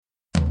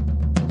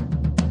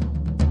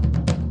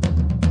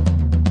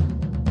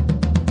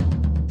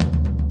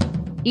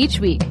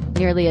Each week,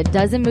 nearly a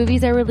dozen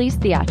movies are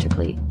released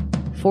theatrically.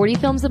 40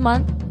 films a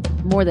month,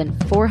 more than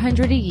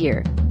 400 a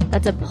year.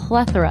 That's a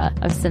plethora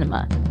of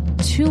cinema.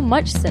 Too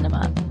much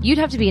cinema. You'd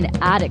have to be an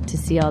addict to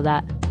see all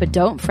that, but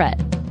don't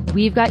fret.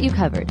 We've got you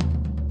covered.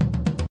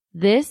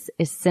 This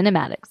is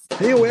Cinematics.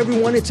 Hey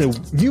everyone, it's a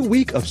new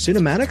week of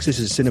Cinematics. This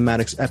is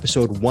Cinematics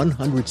episode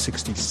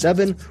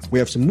 167. We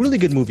have some really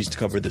good movies to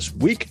cover this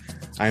week.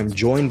 I am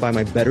joined by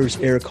my betters,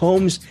 Eric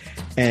Holmes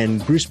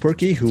and Bruce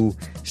Perky, who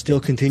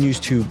still continues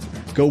to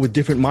go with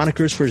different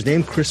monikers for his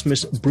name.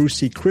 Christmas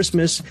Brucey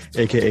Christmas,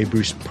 aka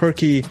Bruce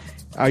Perky.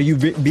 Are you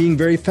being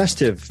very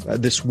festive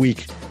this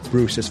week,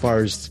 Bruce, as far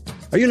as,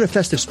 are you in a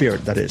festive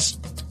spirit, that is?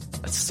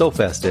 It's so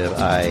festive.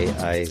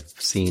 I've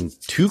seen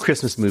 2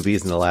 Christmas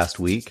movies in the last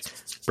week,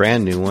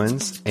 brand new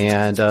ones,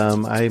 and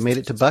I made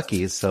it to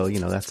Buc-ee's, so, you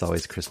know, that's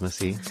always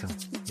Christmassy. So,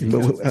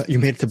 you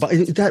made it to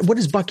Buc-ee's. What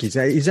is Buc-ee's?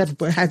 Is that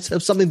had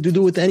something to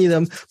do with any of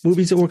the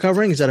movies that we're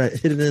covering? Is that a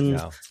hidden?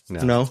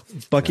 No.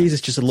 Buc-ee's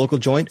is just a local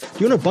joint.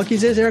 Do you know what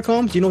Buc-ee's is, Eric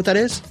Holmes? Do you know what that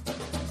is?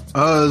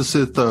 Is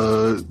it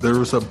there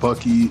was a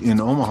Buc-ee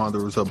in Omaha.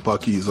 There was a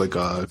Buc-ee's, like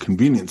a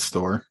convenience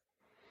store.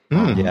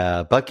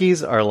 Yeah,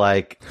 Buc-ee's are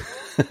like,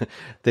 I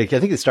think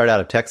they start out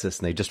of Texas,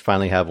 and they just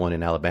finally have one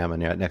in Alabama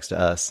next to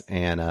us.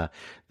 And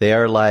they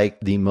are like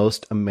the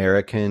most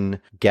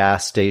American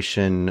gas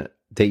station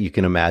that you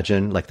can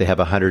imagine. Like, they have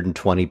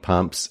 120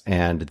 pumps,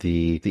 and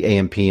the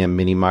AM/PM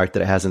mini mart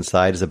that it has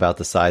inside is about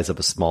the size of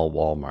a small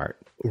Walmart.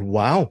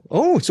 Wow.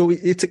 Oh, so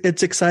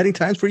it's exciting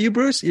times for you,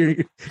 Bruce.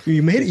 You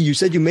made it. You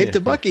said you made it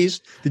to Buc-ee's.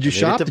 Did you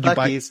shop? Did you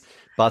buy?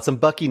 Bought some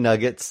Buc-ee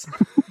nuggets.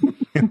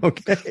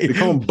 Okay. They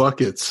call them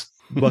buckets.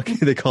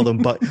 They call them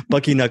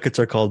Buc-ee nuggets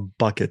are called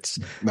buckets.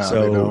 No,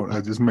 they don't.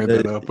 I just made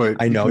that up.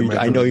 I know. You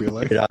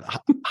made it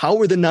up. How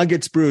were the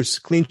nuggets, Bruce?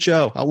 Clean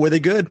show. How were they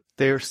good?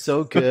 They're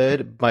so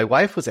good. My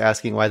wife was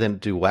asking why they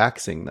didn't do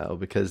waxing, though,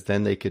 because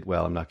then they could.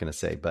 Well, I'm not going to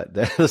say, but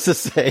let's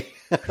just say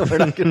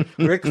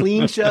we're a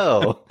clean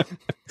show.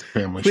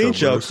 Family clean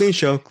show,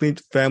 clean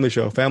family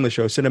show,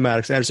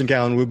 Cinematics. Anderson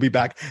Cowan will be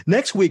back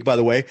next week. By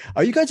the way,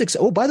 are you guys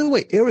excited? Oh, by the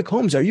way, Eric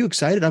Holmes, are you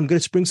excited? I'm going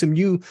to bring some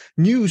new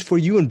news for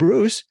you and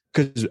Bruce.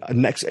 Because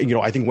next,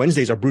 I think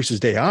Wednesdays are Bruce's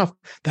day off.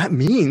 That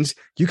means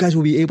you guys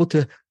will be able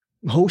to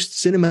host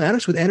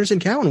Cinematics with Anderson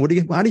Cowan. How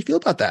do you feel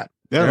about that?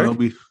 Yeah,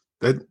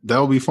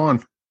 that'll be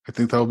fun. I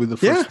think that'll be the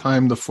first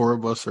time the 4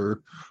 of us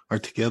are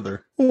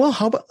together. Well,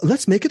 how about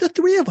let's make it the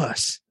 3 of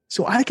us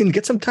so I can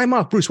get some time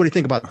off. Bruce, what do you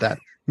think about that?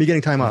 Me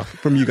getting time off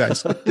from you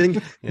guys?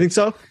 Think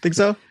so? Think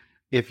so?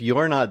 If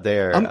you're not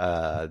there,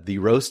 the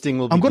roasting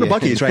will be. I'm going to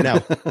Buc-ee's right now.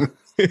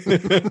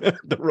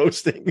 The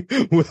roasting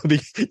will be.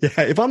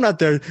 Yeah, if I'm not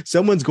there,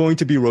 someone's going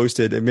to be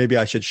roasted, and maybe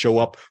I should show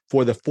up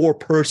for the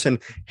 4-person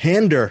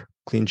hander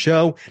clean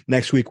show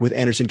next week with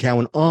Anderson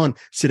Cowan on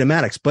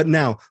Cinematics. But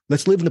now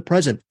let's live in the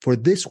present for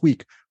this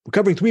week. We're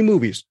covering 3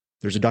 movies.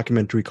 There's a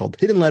documentary called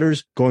Hidden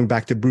Letters, going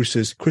back to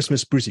Bruce's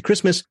Christmas, Brucey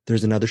Christmas.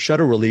 There's another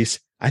Shudder release.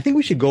 I think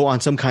we should go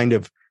on some kind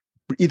of,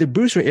 either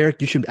Bruce or Eric,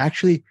 you should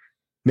actually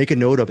make a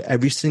note of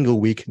every single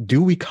week.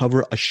 Do we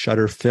cover a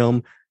Shudder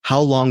film? How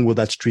long will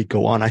that streak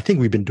go on? I think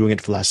we've been doing it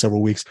for the last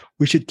several weeks.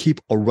 We should keep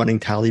a running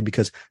tally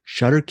because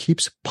Shudder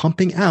keeps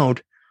pumping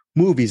out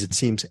movies, it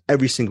seems,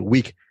 every single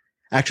week.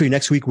 Actually,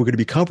 next week, we're going to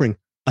be covering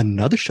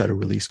another Shudder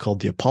release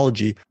called The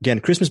Apology. Again,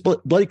 Christmas,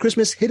 Bloody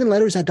Christmas, Hidden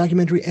Letters, that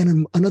documentary,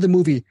 and another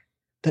movie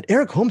that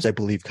Eric Holmes, I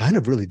believe, kind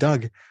of really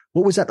dug.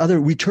 What was that other?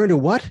 Return to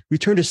what?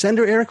 Return to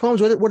Sender, Eric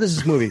Holmes? What is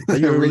this movie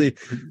that you're really...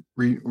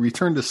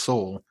 Return to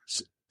Seoul.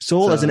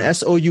 Soul as in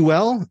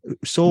S-O-U-L?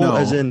 Soul no,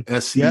 as in...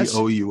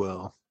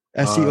 S-E-O-U-L.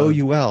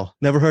 S-E-O-U-L.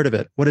 Never heard of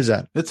it. What is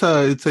that?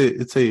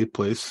 It's a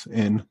place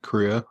in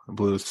Korea. I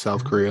believe it's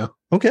South Korea.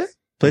 Okay.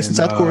 Place in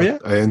South Korea?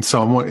 And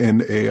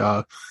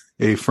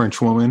a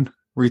French woman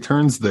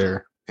returns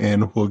there,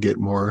 and we'll get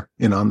more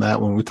in on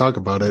that when we talk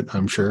about it,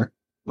 I'm sure.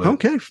 But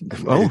okay.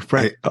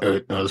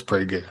 That was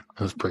pretty good.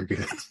 That's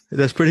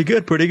pretty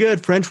good. Pretty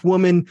good. French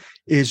woman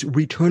is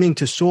returning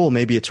to Seoul.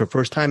 Maybe it's her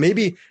first time.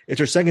 Maybe it's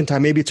her second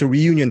time. Maybe it's a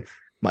reunion.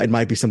 It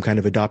might be some kind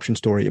of adoption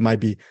story. It might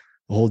be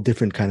a whole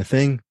different kind of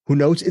thing. Who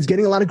knows? It's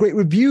getting a lot of great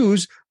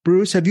reviews.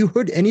 Bruce, have you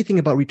heard anything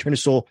about Return to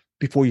Seoul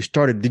before you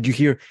started? Did you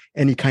hear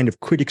any kind of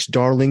critics'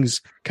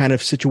 darlings kind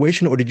of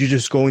situation, or did you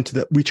just go into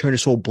the Return to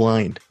Seoul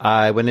blind?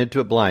 I went into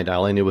it blind. I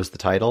only knew it was the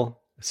title.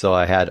 So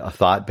I had a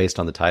thought based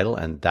on the title,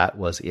 and that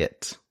was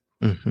it.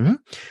 Mm-hmm.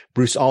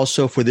 Bruce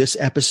also for this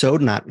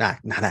episode, not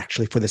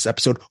actually for this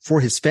episode, for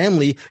his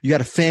family, you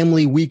got a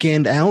family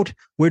weekend out.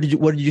 What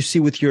did you see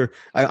with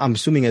I'm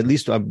assuming at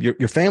least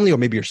your family, or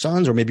maybe your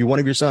sons, or maybe one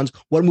of your sons?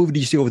 What movie did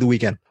you see over the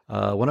weekend?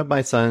 One of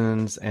my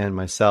sons and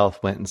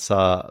myself went and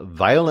saw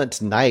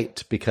Violent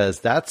Night, because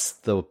that's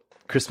the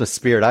Christmas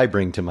spirit I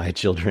bring to my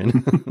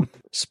children.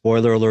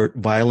 Spoiler alert,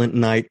 Violent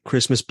Night,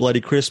 Christmas,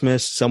 Bloody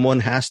Christmas. Someone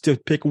has to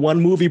pick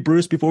one movie,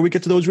 Bruce, before we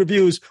get to those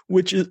reviews.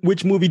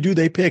 Which movie do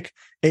they pick?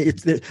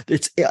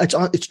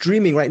 It's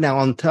streaming right now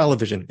on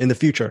television in the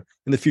future,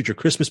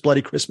 Christmas,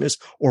 Bloody Christmas,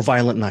 or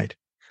Violent Night.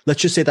 Let's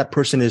just say that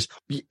person is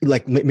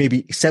like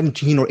maybe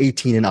 17 or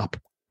 18 and up.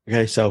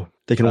 Okay. So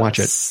they can watch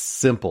it.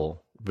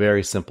 Simple.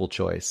 Very simple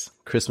choice.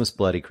 Christmas,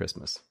 Bloody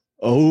Christmas.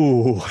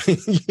 Oh,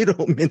 you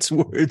don't mince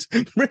words.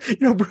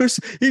 Bruce,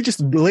 he just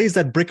lays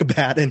that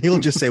bric-a-bat and he'll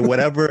just say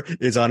whatever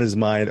is on his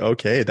mind.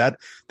 Okay, that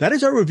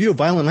is our review of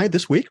Violent Night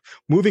this week.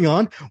 Moving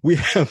on, we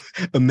have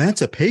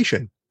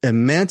Emancipation.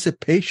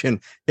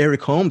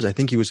 Eric Holmes, I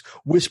think he was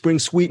whispering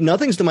sweet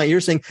nothings to my ear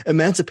saying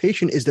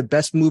Emancipation is the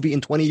best movie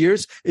in 20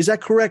 years. Is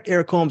that correct,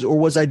 Eric Holmes, or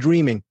was I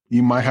dreaming?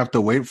 You might have to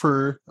wait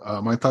for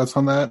my thoughts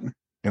on that.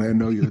 And I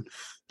know you'd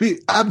be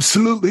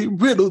absolutely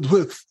riddled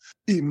with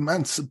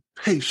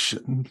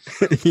emancipation.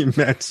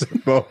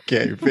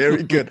 Okay,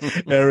 very good.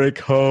 Eric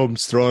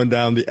Holmes throwing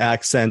down the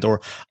accent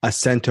or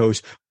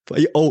accentos.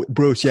 Oh,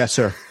 Bruce, yes,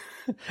 sir.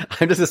 I'm just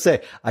going to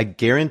say, I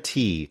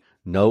guarantee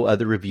no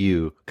other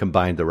review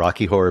combined the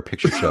Rocky Horror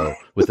Picture Show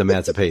with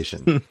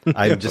Emancipation.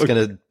 I'm just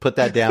going to put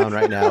that down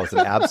right now as an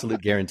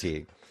absolute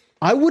guarantee.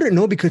 I wouldn't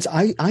know because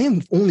I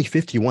am only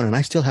 51 and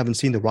I still haven't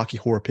seen the Rocky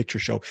Horror Picture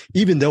Show,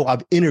 even though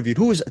I've interviewed,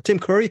 who is Tim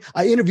Curry?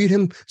 I interviewed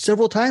him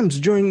several times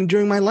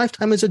during my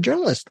lifetime as a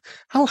journalist.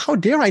 How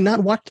dare I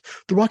not watch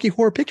the Rocky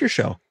Horror Picture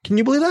Show? Can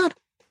you believe that?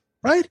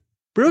 Right?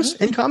 Bruce,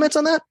 any comments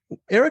on that?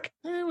 Eric?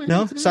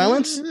 No?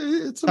 Silence?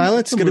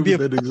 Silence? It's going to be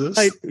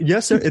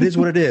yes, sir. It is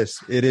what it is.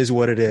 It is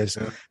what it is.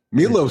 Yeah.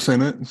 Meatloaf's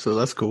in it, so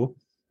that's cool.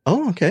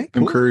 Oh, okay.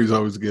 Tim Curry's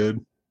always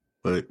good.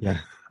 But yeah,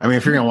 I mean,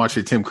 if you're going to watch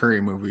a Tim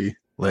Curry movie,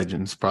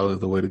 Legend's probably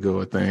the way to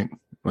go, I think.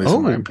 At least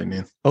in my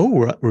opinion.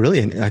 Oh, really?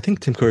 And I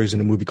think Tim Curry's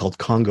in a movie called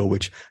Congo,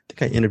 which I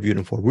think I interviewed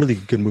him for. Really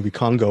good movie,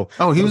 Congo.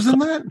 Oh, he was in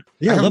that?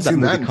 Yeah, I love that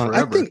movie. That Congo.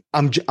 I think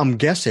I'm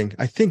guessing.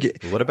 I think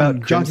it. What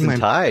about Crimson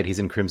Tide? He's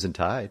in Crimson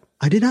Tide.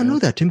 I did not know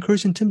that. Tim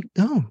Curry's in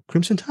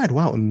Crimson Tide.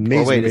 Wow,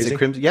 amazing. Oh, wait, amazing. Is it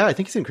Crimson? Yeah, I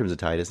think he's in Crimson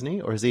Tide, isn't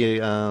he? Or is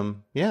he? I'll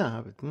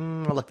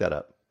look that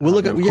up. We'll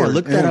look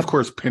that up. Of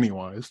course,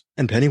 Pennywise.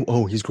 And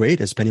he's great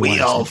as Pennywise.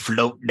 We all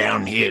float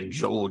down here,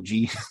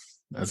 Georgie.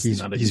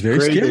 He's very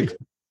scary.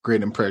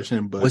 Great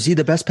impression, but was he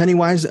the best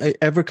Pennywise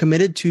ever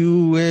committed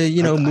to? I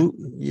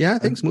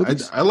think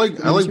movies. I like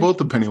both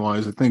the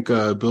Pennywise. I think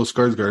Bill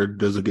Skarsgård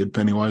does a good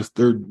Pennywise.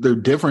 They're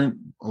different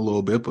a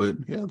little bit, but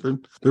yeah,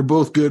 they're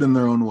both good in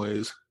their own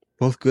ways.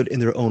 Both good in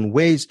their own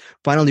ways.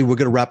 Finally, we're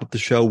going to wrap up the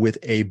show with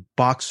a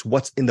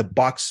what's in the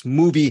box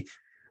movie.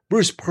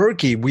 Bruce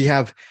Perky. We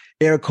have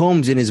Eric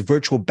Holmes in his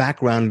virtual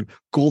background,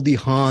 Goldie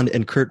Hawn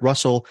and Kurt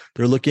Russell.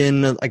 They're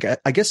looking like,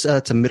 I guess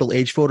it's a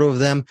middle-aged photo of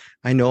them.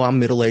 I know I'm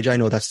middle-aged. I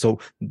know that's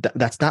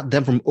not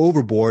them from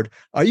Overboard.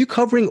 Are you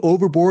covering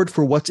Overboard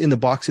for what's in the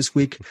box this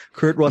week?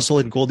 Kurt Russell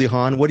and Goldie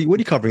Hawn. What are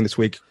you covering this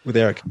week with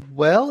Eric?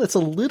 Well, it's a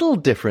little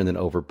different than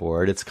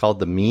Overboard. It's called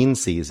The Mean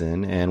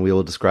Season, and we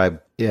will describe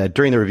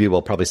during the review.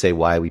 We'll probably say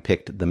why we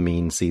picked The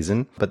Mean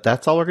Season, but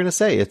that's all we're going to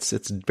say. It's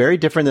very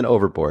different than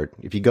Overboard.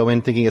 If you go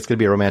in thinking it's going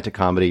to be a romantic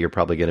comedy, you're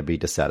probably going to be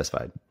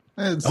dissatisfied.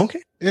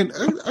 Okay. And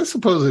I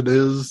suppose it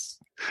is,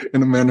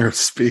 in a manner of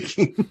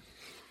speaking.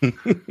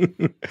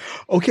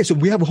 Okay, so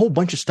we have a whole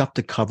bunch of stuff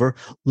to cover.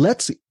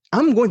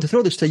 I'm going to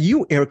throw this to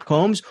you, Eric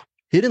Holmes.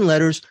 Hidden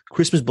Letters,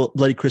 Christmas,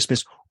 Bloody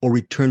Christmas, or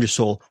Return to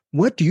Seoul.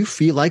 What do you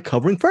feel like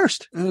covering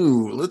first?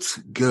 Ooh, let's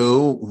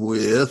go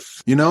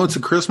with, it's a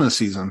Christmas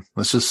season.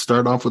 Let's just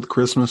start off with a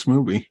Christmas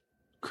movie.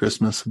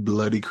 Christmas,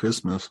 Bloody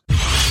Christmas.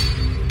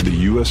 The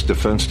U.S.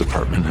 Defense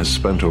Department has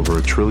spent over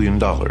 $1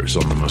 trillion on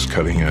the most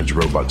cutting-edge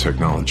robot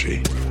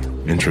technology.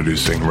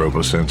 Introducing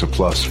RoboSanta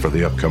Plus for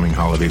the upcoming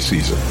holiday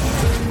season.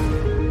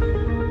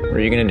 What are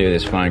you going to do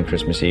this fine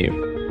Christmas Eve?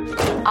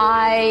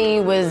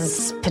 I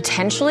was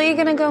potentially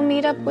going to go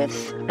meet up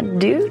with a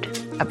dude.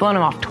 I've blown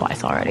him off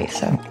twice already,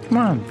 so. Come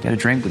on, get a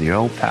drink with your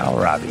old pal,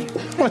 Robbie.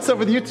 What's up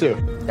with you two?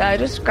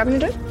 Just grabbing a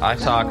drink. I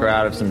talk her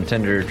out of some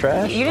Tinder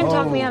trash. You didn't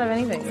talk me out of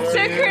anything. To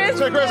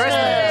Christmas!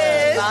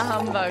 Bah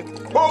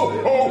humbug.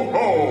 Ho, ho,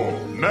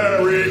 ho!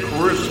 Merry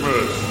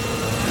Christmas!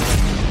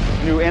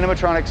 New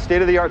animatronic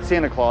state-of-the-art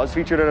Santa Claus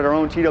featured at our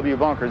own TW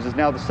Bunkers is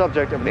now the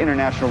subject of an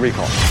international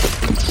recall.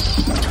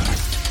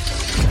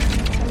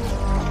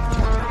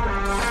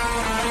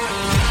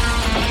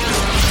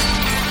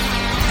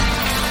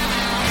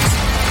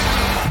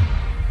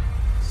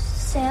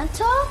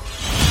 Santa?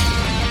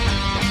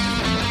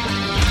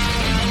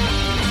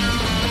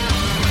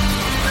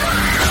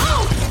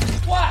 Oh!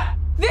 What?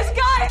 This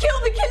guy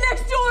killed the kid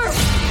next door!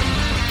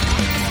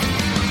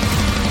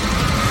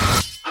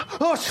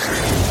 Oh,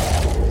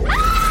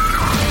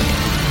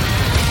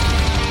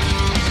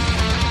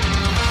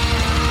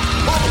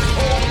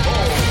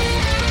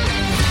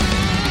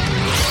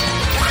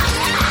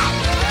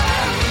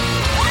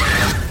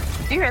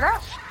 Do you hear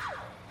that?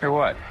 Or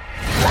what?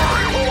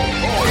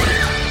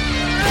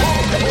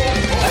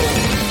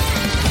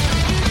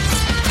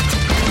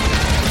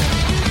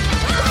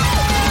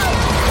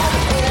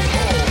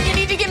 You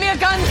need to give me a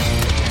gun!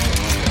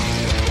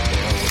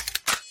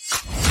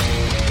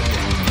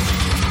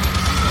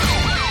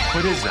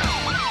 What is that?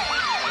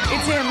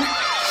 It's him.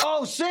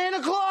 Oh,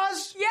 Santa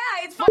Claus? Yeah,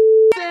 it's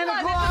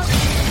Santa Claus?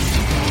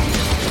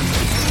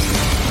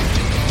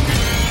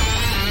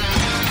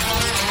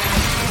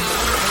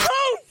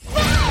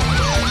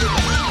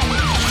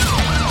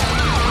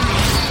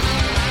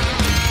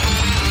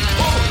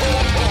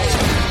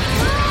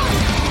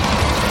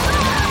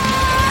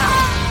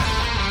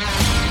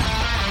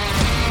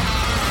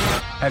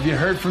 Have you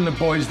heard from the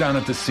boys down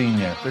at the scene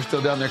yet? They're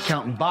still down there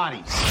counting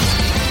bodies.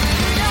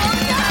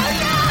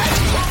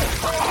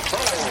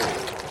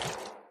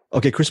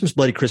 Okay, Christmas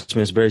Bloody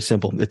Christmas, very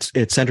simple.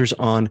 It centers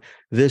on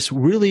this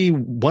really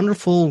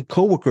wonderful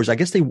coworkers. I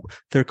guess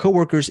they're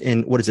coworkers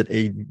in, what is it,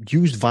 a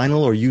used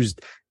vinyl or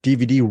used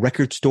DVD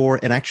record store.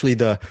 And actually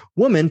the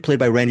woman played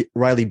by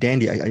Riley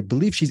Dandy, I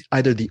believe she's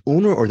either the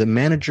owner or the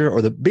manager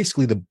or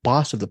basically the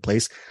boss of the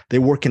place. They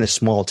work in a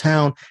small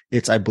town.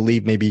 It's, I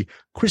believe, maybe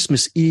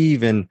Christmas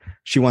Eve, and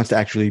she wants to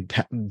actually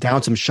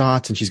down some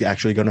shots, and she's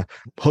actually going to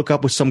hook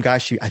up with some guy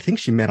I think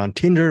she met on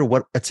Tinder,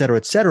 et cetera,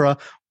 et cetera.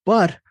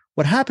 But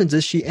what happens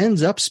is she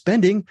ends up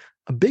spending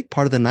a big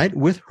part of the night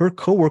with her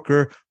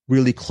coworker,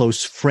 really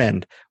close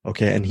friend.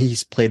 Okay. And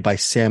he's played by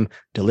Sam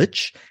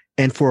Delich.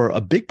 And for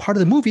a big part of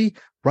the movie,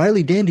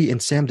 Riley Dandy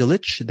and Sam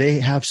Delich, they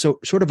have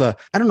sort of a,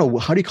 I don't know,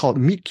 how do you call it?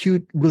 Meet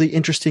cute, really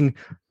interesting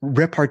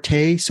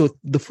repartee. So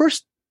the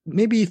first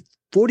maybe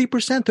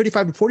 40%,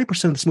 35 to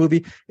 40% of this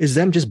movie is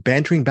them just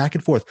bantering back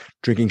and forth,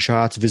 drinking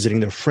shots, visiting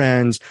their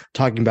friends,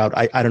 talking about,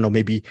 I don't know,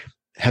 maybe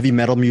heavy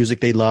metal music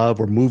they love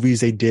or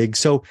movies they dig.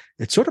 So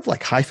it's sort of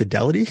like High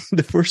Fidelity,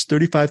 the first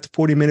 35 to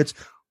 40 minutes.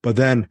 But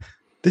then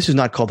this is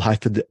not called High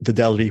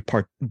Fidelity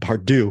part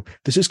 2.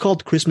 This is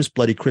called Christmas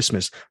Bloody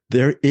Christmas.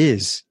 There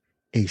is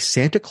a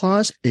Santa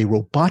Claus, a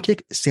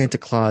robotic Santa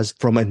Claus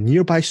from a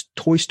nearby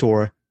toy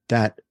store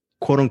that,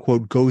 quote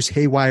unquote, goes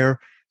haywire.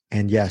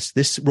 And yes,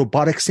 this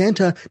robotic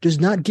Santa does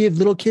not give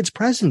little kids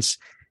presents.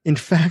 In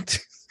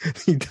fact,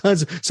 he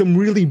does some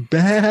really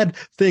bad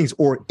things,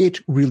 or it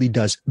really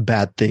does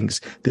bad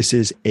things. This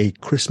is a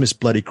Christmas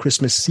Bloody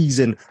Christmas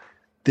season.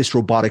 This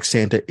robotic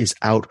Santa is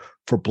out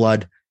for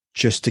blood,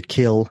 just to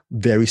kill.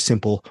 Very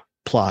simple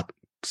plot.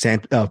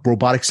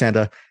 Robotic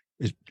Santa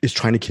is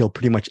trying to kill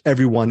pretty much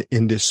everyone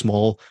in this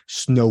small,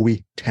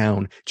 snowy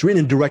town. It's written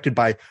and directed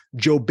by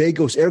Joe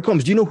Bagos. Eric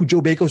Holmes, do you know who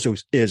Joe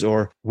Bagos is,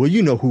 or will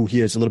you know who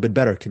he is a little bit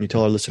better? Can you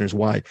tell our listeners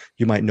why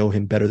you might know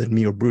him better than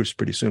me or Bruce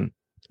pretty soon?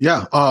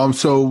 Yeah.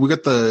 So we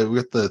got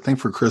the thing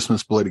for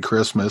Christmas Bloody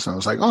Christmas, and I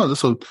was like, oh,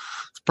 this will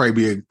probably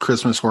be a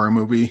Christmas horror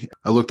movie.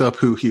 I looked up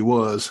who he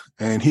was,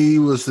 and he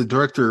was the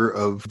director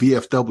of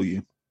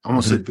VFW. I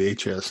almost said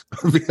VHS.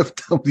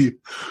 VFW,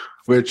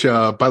 which,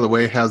 by the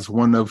way, has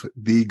one of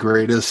the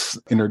greatest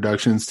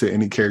introductions to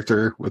any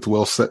character with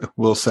Will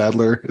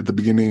Sadler at the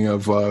beginning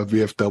of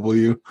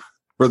VFW,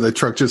 where the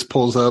truck just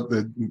pulls up,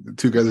 the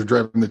two guys are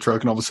driving the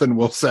truck, and all of a sudden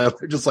Will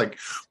Sadler just like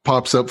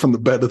pops up from the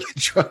bed of the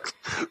truck.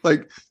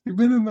 Like, you've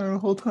been in there the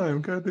whole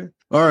time. Goddamn.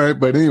 All right.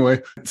 But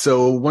anyway,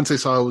 so once I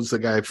saw it was the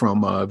guy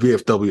from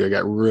VFW, I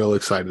got real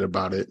excited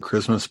about it.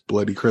 Christmas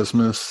Bloody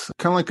Christmas.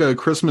 Kind of like a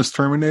Christmas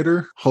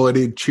Terminator.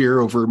 Holiday cheer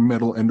over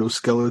metal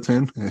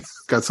endoskeleton.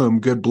 It's got some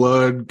good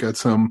blood.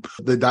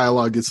 The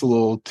dialogue gets a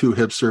little too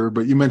hipster,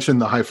 but you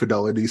mentioned the high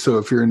fidelity. So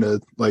if you're into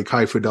like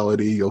high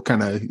fidelity, you'll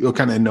kind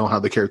of know how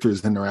the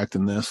characters interact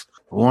in this.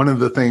 One of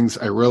the things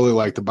I really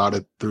liked about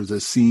it, there's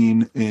a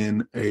scene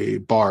in a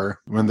bar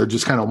when they're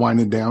just kind of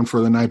winding down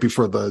for the night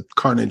before the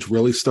carnage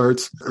really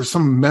starts. There's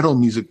some metal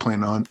music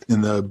playing on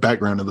in the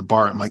background of the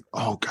bar. I'm like,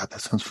 oh God,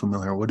 that sounds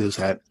familiar. What is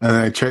that? And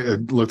I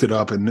looked it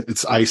up, and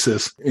it's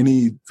ISIS.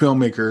 Any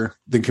filmmaker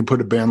that can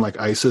put a band like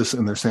ISIS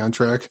in their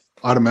soundtrack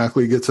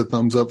automatically gets a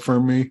thumbs up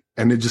from me.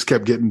 And it just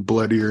kept getting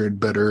bloodier and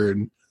better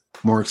and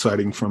more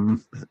exciting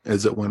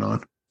as it went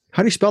on.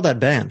 How do you spell that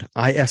band?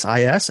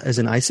 ISIS as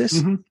in ISIS?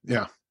 Mm-hmm.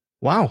 Yeah.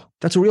 Wow,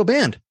 that's a real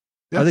band.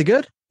 Yeah. Are they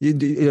good?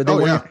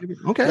 Yeah.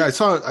 Okay. Yeah, I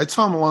saw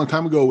them a long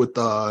time ago with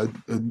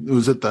it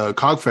was at the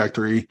Cog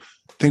Factory.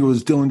 I think it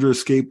was Dillinger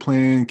Escape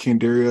Plan,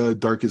 Candaria,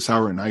 Darkest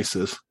Hour, and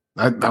ISIS.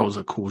 That was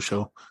a cool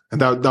show,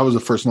 and that was the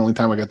first and only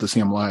time I got to see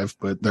them live.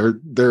 But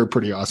they're a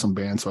pretty awesome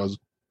band, so I was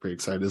pretty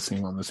excited to see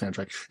them on the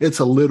soundtrack. It's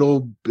a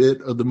little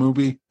bit of the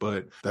movie,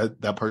 but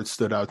that part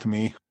stood out to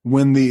me.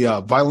 When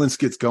the violence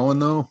gets going,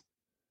 though.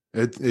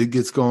 It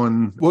gets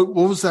going. What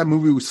was that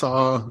movie we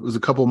saw? It was a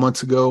couple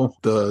months ago.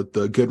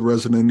 The good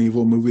Resident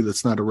Evil movie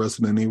that's not a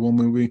Resident Evil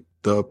movie.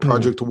 The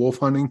Project Wolf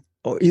Hunting.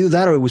 Oh, either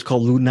that or it was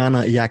called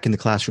Lunana Yak in the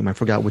Classroom. I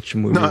forgot which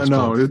movie.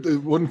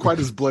 It wasn't quite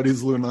as bloody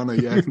as Lunana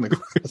Yak in the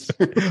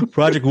Classroom.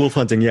 Project Wolf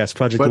Hunting, yes.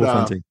 Wolf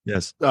Hunting,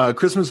 yes.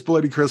 Christmas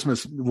Bloody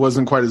Christmas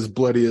wasn't quite as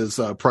bloody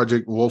as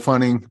Project Wolf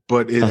Hunting,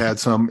 but it had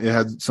some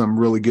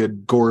really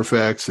good gore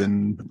effects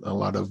and a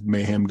lot of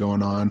mayhem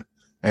going on.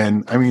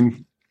 And I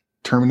mean,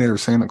 Terminator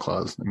Santa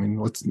Claus. I mean,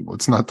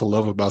 what's not to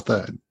love about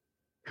that?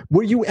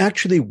 Were you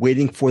actually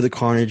waiting for the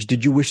carnage?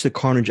 Did you wish the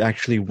carnage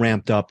actually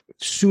ramped up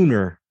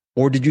sooner?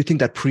 Or did you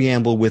think that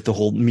preamble with the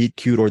whole meet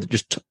cute or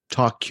just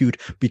talk cute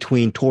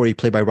between Tori,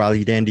 played by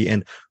Riley Dandy,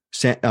 and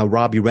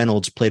Robbie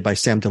Reynolds, played by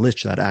Sam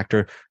Delich, that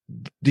actor,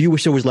 do you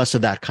wish there was less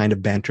of that kind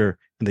of banter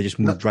and they just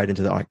moved right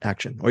into the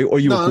action? Or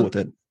you were cool with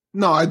it?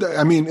 No,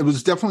 I mean, it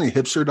was definitely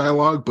hipster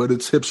dialogue, but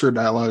it's hipster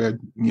dialogue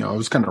I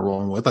was kind of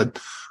rolling with.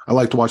 I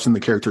liked watching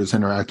the characters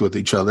interact with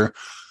each other.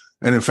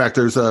 And in fact,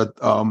 there's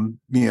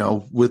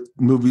with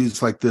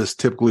movies like this,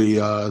 typically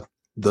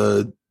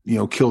the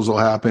kills will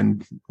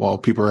happen while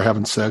people are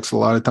having sex a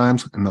lot of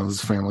times. And that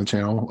was Family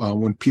Channel.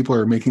 When people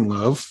are making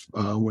love,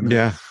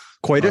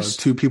 Coitus.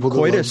 Two people that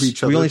love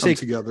each other come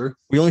together.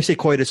 We only say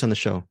coitus on the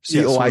show.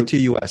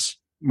 Coitus.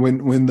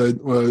 When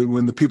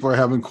the people are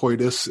having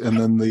coitus, and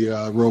then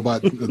the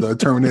robot, the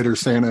Terminator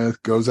Santa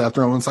goes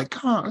after him, it's like,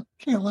 I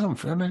can't let him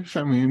finish.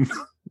 I mean,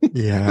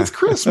 yeah, it's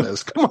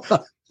Christmas. Come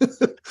on.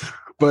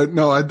 But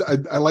no, I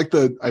like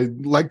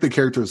the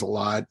characters a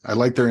lot. I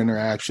like their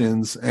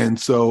interactions. And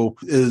so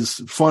as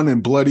fun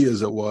and bloody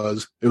as it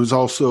was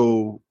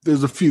also,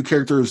 there's a few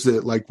characters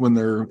that, like, when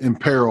they're in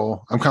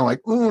peril, I'm kind of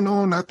like, oh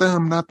no, not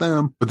them.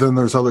 But then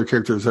there's other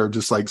characters that are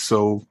just like,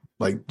 so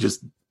like,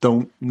 just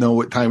don't know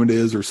what time it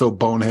is, or so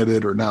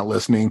boneheaded or not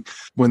listening.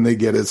 When they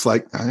get it, it's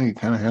like, I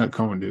kind of had it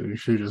coming, dude. You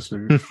should just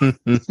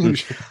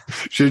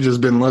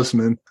been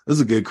listening. This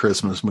is a good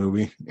Christmas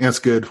movie. And it's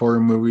a good horror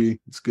movie.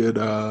 It's good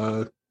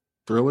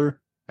thriller.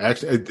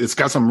 Action. It's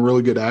got some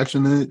really good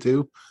action in it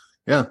too.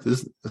 Yeah,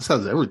 this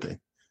has everything.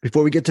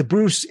 Before we get to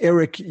Bruce,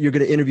 Eric, you're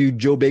going to interview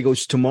Joe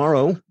Bagos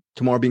tomorrow.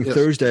 Tomorrow being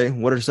Thursday.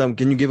 What are some?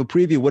 Can you give a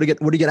preview? What are you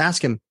going to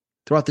ask him?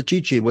 Throw out the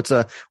cheat sheet. What's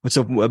a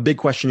big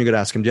question you're going to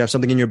ask him? Do you have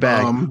something in your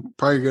bag?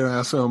 Probably going to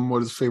ask him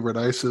what his favorite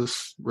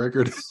ISIS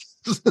record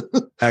is.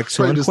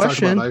 Excellent just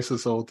question. Talk about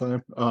ISIS all the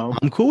time.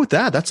 I'm cool with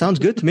that. That sounds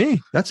good to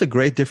me. That's a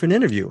great different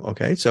interview.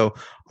 Okay. So,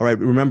 all right.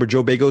 Remember,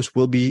 Joe Bagos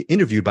will be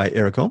interviewed by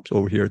Eric Holmes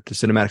over here at the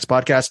Cinematics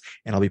Podcast,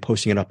 and I'll be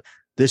posting it up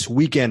this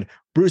weekend.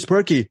 Bruce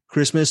Berkey,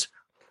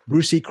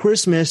 Brucey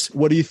Christmas.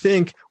 What do you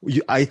think?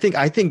 I think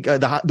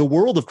the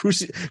world of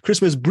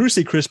Christmas,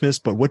 Brucey Christmas.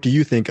 But what do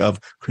you think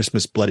of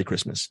Christmas, Bloody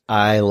Christmas?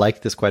 I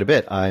like this quite a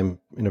bit. I'm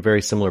in a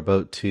very similar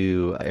boat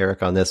to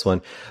Eric on this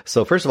one.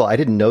 So first of all, I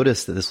didn't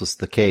notice that this was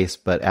the case,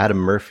 but Adam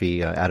Murphy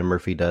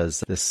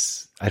does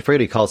this. I forget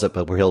what he calls it,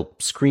 but where he'll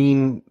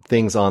screen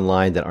things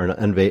online that are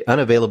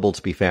unavailable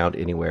to be found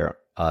anywhere.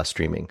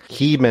 Streaming.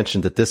 He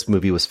mentioned that this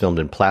movie was filmed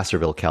in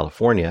Placerville,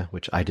 California,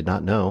 which I did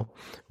not know,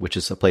 which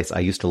is a place I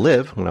used to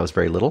live when I was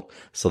very little.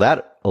 So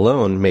that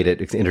alone made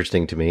it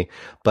interesting to me.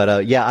 But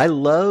I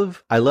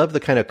love the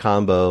kind of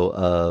combo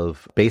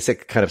of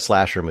basic kind of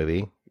slasher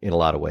movie in a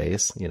lot of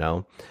ways, you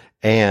know,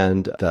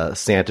 and the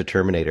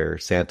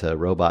Santa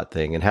robot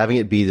thing, and having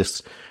it be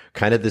this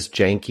kind of this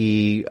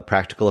janky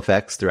practical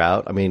effects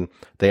throughout. I mean,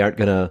 they aren't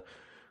going to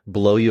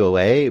blow you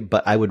away,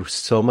 but I would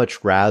so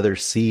much rather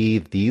see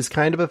these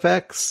kind of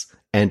effects,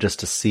 and just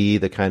to see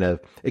the kind of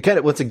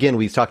once again,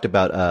 we talked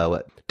about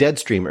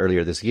Deadstream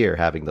earlier this year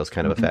having those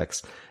kind of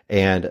effects,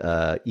 and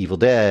Evil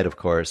Dead, of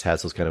course,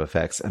 has those kind of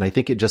effects, and I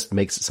think it just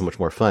makes it so much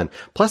more fun.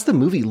 Plus, the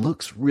movie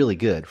looks really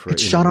good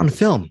it's shot on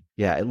film.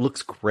 Yeah, it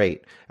looks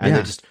great,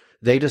 and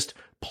they just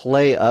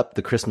play up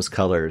the Christmas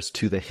colors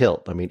to the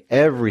hilt. I mean,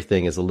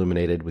 everything is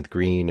illuminated with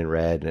green and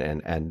red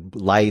and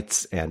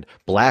lights and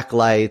black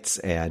lights,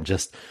 and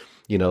just,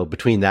 you know,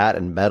 between that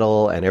and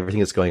metal and everything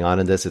that's going on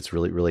in this, it's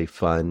really, really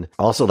fun.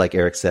 Also, like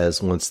Eric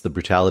says, once the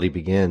brutality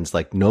begins,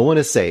 like, no one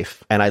is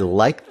safe. And I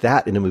like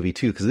that in a movie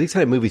too, because these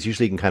kind of movies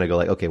usually can kind of go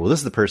like, okay, well,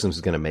 this is the person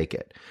who's going to make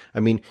it. I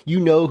mean, you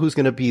know who's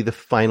going to be the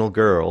final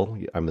girl.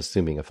 I'm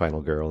assuming a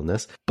final girl in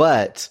this,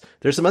 but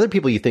there's some other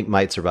people you think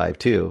might survive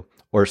too,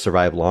 or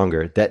survive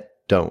longer, that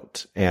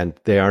don't, and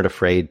they aren't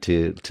afraid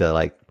to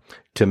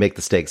make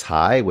the stakes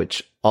high,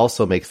 which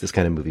also makes this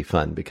kind of movie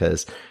fun,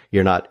 because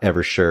you're not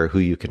ever sure who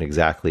you can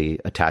exactly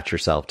attach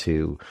yourself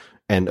to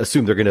and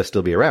assume they're going to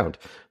still be around.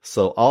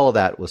 So all of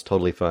that was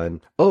totally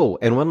fun. Oh,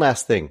 and one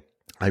last thing.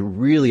 I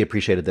really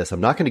appreciated this. I'm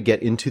not going to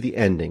get into the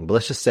ending, but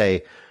let's just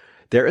say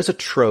there is a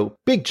trope,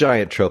 big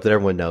giant trope that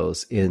everyone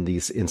knows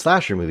in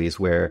slasher movies,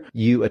 where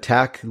you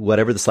attack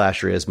whatever the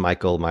slasher is,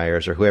 Michael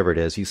Myers or whoever it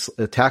is, you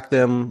attack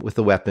them with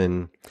a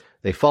weapon.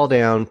 They fall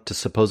down to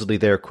supposedly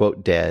they're,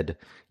 quote, dead.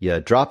 You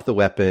drop the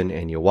weapon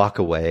and you walk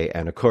away.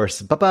 And of course,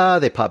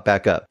 they pop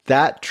back up.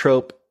 That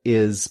trope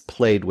is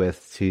played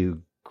with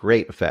to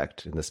great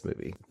effect in this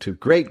movie. To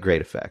great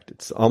effect.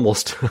 It's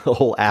almost a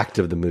whole act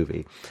of the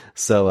movie.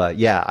 So,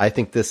 I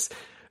think this,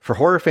 for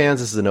horror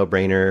fans, this is a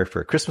no-brainer.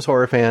 For Christmas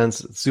horror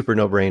fans, super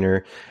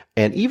no-brainer.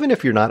 And even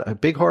if you're not a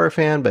big horror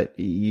fan, but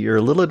you're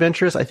a little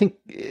adventurous, I think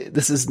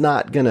this is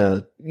not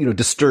gonna,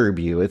 disturb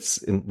you.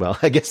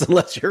 I guess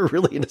unless you're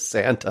really into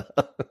Santa.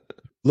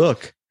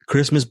 Look,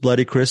 Christmas,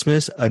 Bloody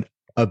Christmas,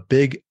 a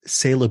big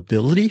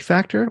saleability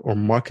factor or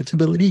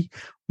marketability,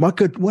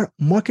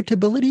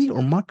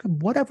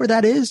 whatever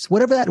that is,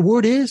 whatever that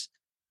word is,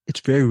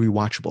 it's very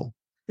rewatchable.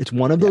 It's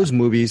one of those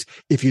movies.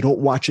 If you don't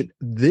watch it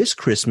this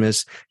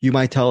Christmas, you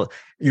might tell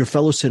your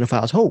fellow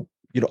cinephiles, "Oh,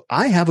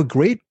 I have a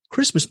great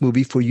Christmas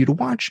movie for you to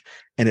watch."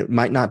 And it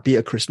might not be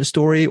A Christmas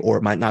Story, or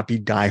it might not be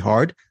Die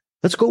Hard.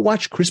 Let's go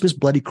watch Christmas,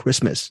 Bloody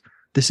Christmas.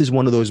 This is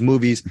one of those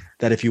movies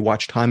that if you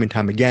watch time and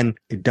time again,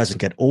 it doesn't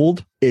get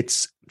old.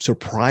 It's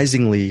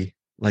surprisingly,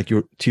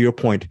 to your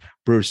point,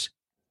 Bruce,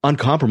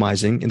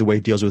 uncompromising in the way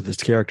it deals with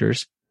its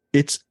characters.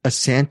 It's a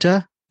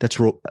Santa that's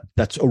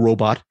a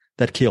robot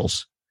that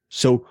kills.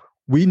 So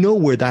we know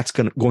where that's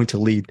going to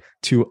lead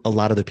to a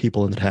lot of the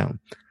people in the town.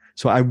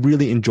 So I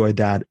really enjoyed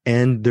that.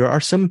 And there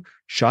are some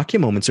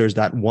shocking moments. There's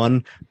that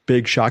one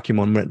big shocking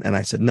moment. And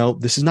I said, no,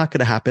 this is not going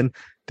to happen.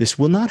 This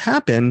will not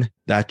happen.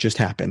 That just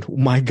happened. Oh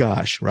my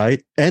gosh.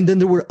 Right. And then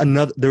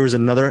there was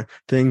another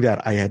thing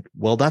that I had,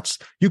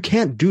 you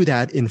can't do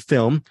that in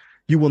film.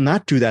 You will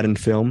not do that in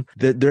film.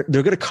 They're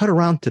going to cut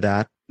around to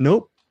that.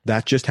 Nope.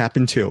 That just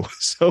happened too.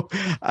 So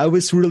I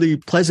was really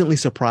pleasantly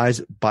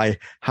surprised by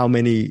how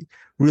many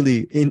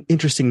really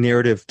interesting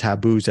narrative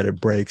taboos that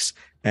it breaks.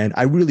 And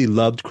I really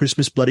loved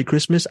Christmas, Bloody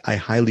Christmas. I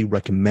highly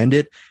recommend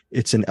it.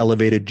 It's an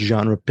elevated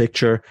genre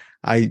picture.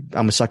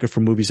 I'm a sucker for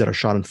movies that are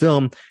shot on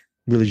film,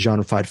 really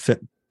genre-fied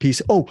piece.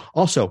 Oh,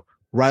 also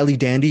Riley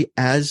Dandy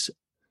as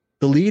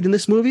the lead in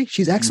this movie.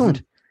 She's excellent.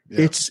 Mm-hmm.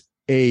 Yeah. It's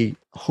a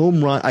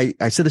home run.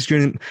 I said this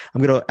during,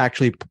 I'm going to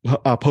actually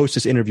post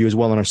this interview as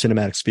well on our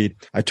Cinematics feed.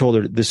 I told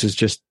her this is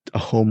just a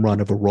home run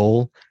of a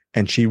role,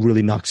 and she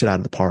really knocks it out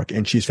of the park,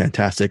 and she's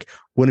fantastic.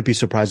 Wouldn't be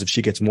surprised if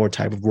she gets more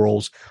type of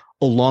roles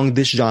along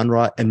this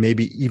genre and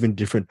maybe even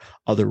different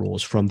other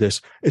roles from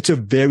this. It's a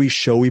very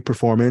showy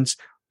performance,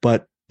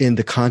 but in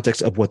the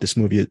context of what this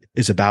movie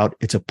is about,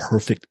 it's a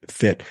perfect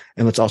fit.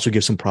 And let's also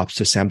give some props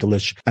to Sam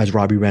Delish as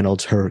Robbie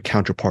Reynolds, her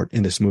counterpart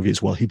in this movie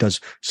as well. He does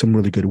some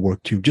really good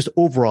work too. Just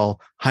overall,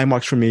 high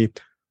marks for me.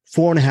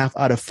 4.5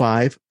 out of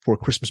 5 for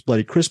Christmas,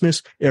 Bloody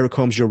Christmas. Eric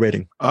Holmes, your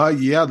rating?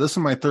 Yeah, this is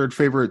my third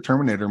favorite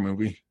Terminator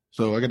movie.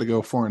 So I got to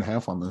go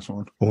 4.5 on this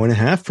one.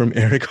 4.5 from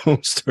Eric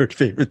Holmes' third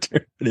favorite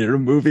Terminator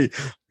movie.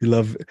 We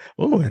love.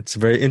 Oh, it's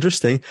very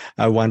interesting.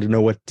 I wanted to know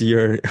what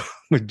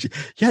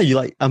you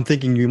like. I'm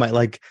thinking you might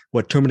like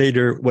what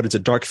Terminator. What is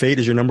it? Dark Fate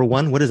is your number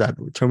one. What is that?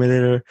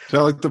 Terminator. So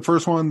I like the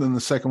first one, then the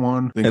second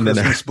one, then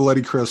Christmas,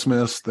 Bloody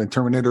Christmas, then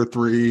Terminator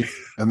 3,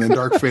 and then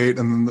Dark Fate,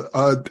 and then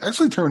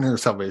actually Terminator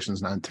Salvation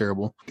is not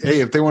terrible.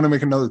 Hey, if they want to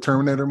make another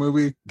Terminator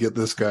movie, get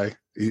this guy.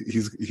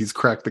 He's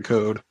cracked the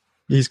code.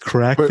 He's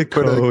cracked the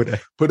code.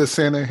 Put a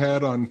Santa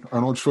hat on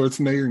Arnold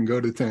Schwarzenegger and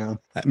go to town.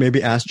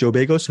 Maybe ask Joe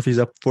Bagos if he's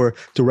up for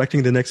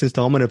directing the next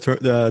installment of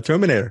the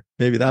Terminator.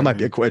 Maybe that might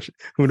be a question.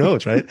 Who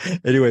knows, right?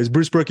 Anyways,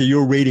 Bruce Berkey,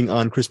 your rating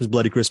on Christmas,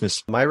 Bloody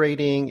Christmas. My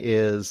rating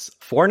is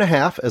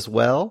 4.5 as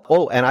well.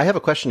 Oh, and I have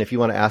a question if you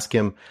want to ask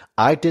him.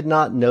 I did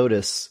not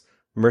notice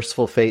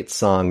Merciful Fate's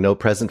song, No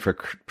Presents for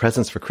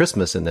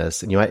Christmas in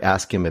this. And you might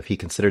ask him if he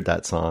considered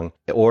that song.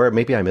 Or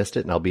maybe I missed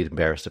it and I'll be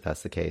embarrassed if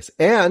that's the case.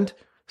 And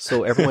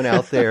so everyone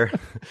out there,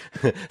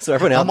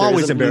 I'm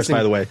always embarrassed,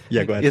 by the way.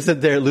 Yeah, go ahead.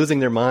 Isn't there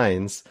losing their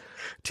minds?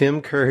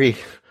 Tim Curry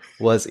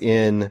was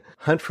in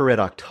Hunt for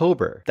Red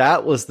October.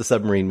 That was the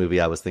submarine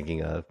movie I was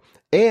thinking of.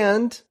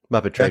 And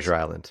Muppet Treasure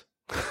Island.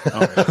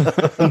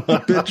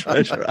 Muppet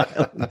Treasure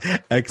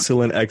Island.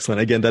 Excellent.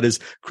 Again, that is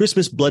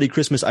Christmas, Bloody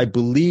Christmas. I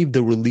believe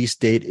the release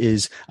date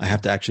is, I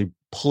have to actually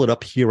pull it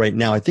up here right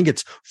now. I think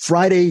it's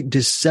Friday,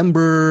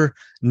 December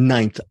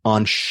 9th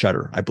on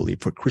Shudder, I believe,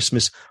 for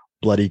Christmas,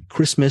 Bloody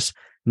Christmas.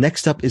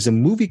 Next up is a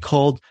movie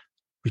called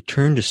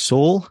Return to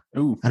Seoul.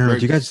 Ooh, I don't know.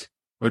 Do you guys?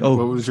 What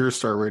was your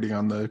star rating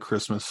on the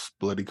Christmas,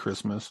 Bloody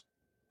Christmas?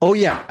 Oh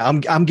yeah,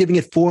 I'm giving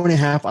it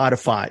 4.5 out of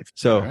 5.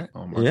 So right,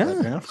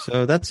 that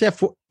so that's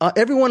for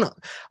everyone.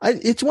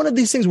 It's one of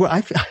these things where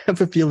I have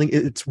a feeling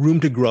it's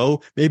room to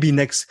grow. Maybe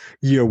next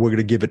year we're going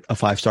to give it a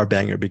 5-star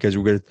banger because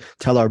we're going to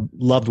tell our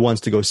loved ones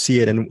to go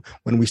see it, and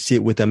when we see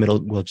it with them,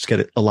 we'll just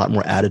get a lot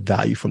more added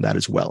value from that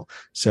as well.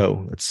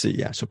 So let's see.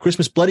 Yeah, so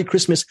Christmas, Bloody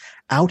Christmas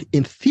out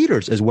in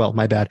theaters as well.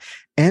 My bad,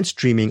 and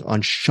streaming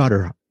on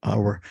Shudder,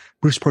 our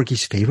Bruce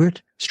Perky's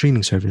favorite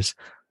streaming service,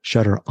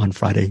 Shudder, on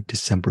Friday,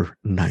 December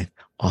 9th.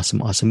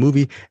 Awesome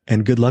movie.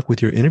 And good luck with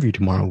your interview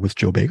tomorrow with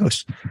Joe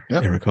Bagos,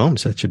 Eric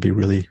Holmes. That should be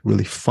really,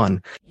 really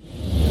fun.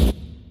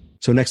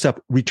 So next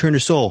up, Return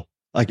to Seoul.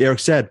 Like Eric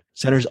said,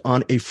 centers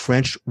on a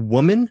French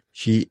woman.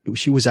 She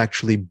was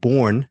actually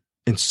born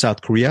in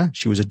South Korea.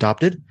 She was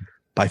adopted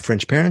by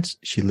French parents.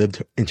 She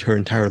lived her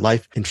entire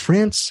life in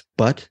France,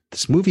 but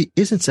this movie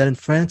isn't set in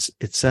France.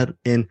 It's set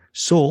in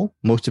Seoul.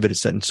 Most of it is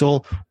set in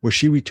Seoul, where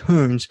she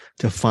returns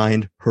to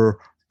find her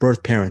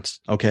birth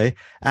parents. Okay.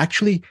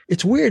 Actually,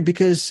 it's weird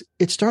because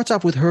it starts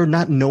off with her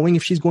not knowing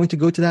if she's going to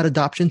go to that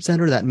adoption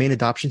center, that main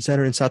adoption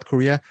center in South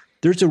Korea.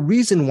 There's a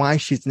reason why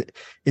she's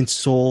in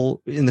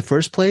Seoul in the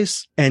first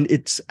place. And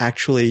it's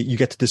actually, you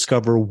get to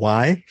discover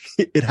why.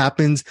 It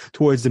happens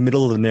towards the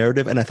middle of the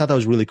narrative. And I thought that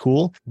was really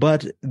cool.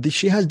 But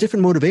she has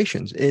different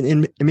motivations.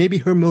 And maybe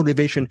her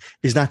motivation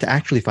is not to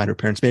actually find her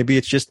parents. Maybe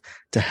it's just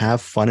to have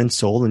fun in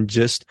Seoul and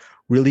just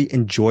really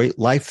enjoy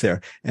life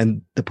there.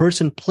 And the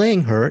person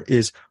playing her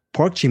is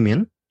Park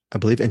Ji-min, I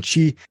believe, and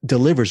she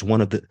delivers one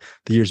of the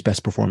year's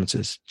best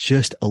performances.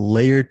 Just a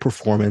layered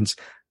performance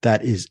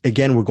that is,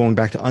 again, we're going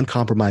back to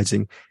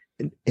uncompromising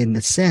in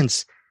a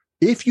sense.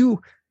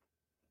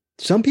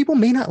 Some people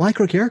may not like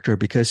her character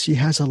because she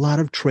has a lot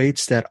of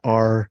traits that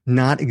are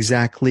not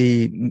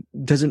exactly,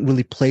 doesn't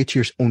really play to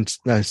your own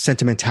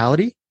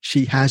sentimentality.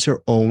 She has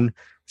her own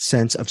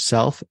sense of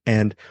self.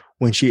 And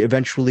when she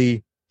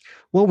eventually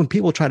well, when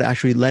people try to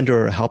actually lend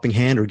her a helping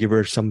hand or give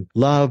her some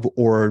love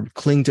or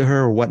cling to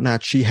her or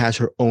whatnot, she has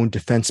her own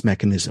defense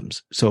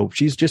mechanisms. So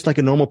she's just like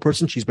a normal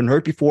person. She's been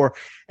hurt before,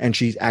 and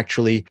she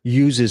actually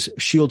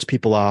shields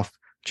people off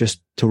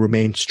just to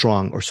remain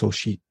strong, or so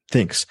she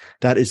thinks.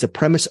 That is the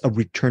premise of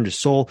Return to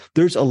Seoul.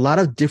 There's a lot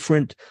of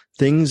different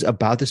things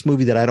about this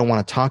movie that I don't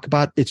want to talk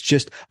about. It's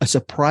just a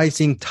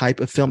surprising type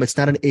of film. It's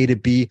not an A to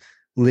B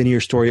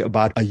linear story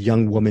about a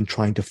young woman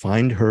trying to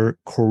find her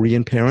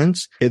Korean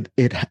parents.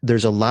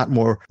 There's a lot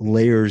more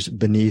layers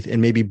beneath,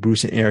 and maybe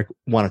Bruce and Eric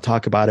want to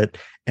talk about it,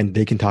 and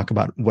they can talk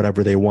about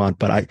whatever they want.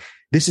 But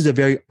this is a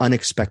very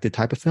unexpected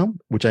type of film,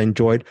 which I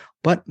enjoyed.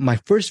 But my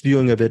first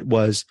viewing of it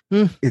was,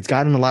 it's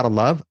gotten a lot of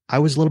love. I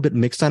was a little bit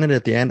mixed on it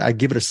at the end. I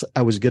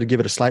was going to give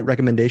it a slight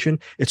recommendation.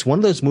 It's one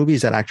of those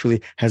movies that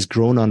actually has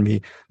grown on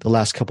me the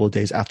last couple of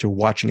days after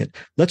watching it.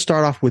 Let's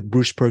start off with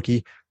Bruce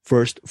Perky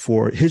first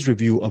for his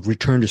review of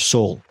Return to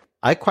Seoul.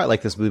 I quite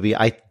like this movie.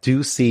 I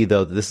do see,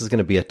 though, that this is going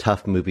to be a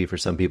tough movie for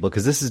some people,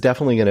 because this is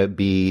definitely going to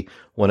be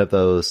one of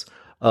those,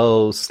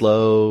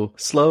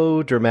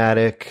 slow,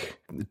 dramatic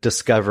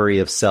discovery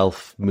of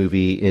self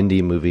movie,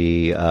 indie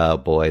movie.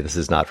 Boy, this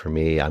is not for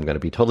me. I'm going to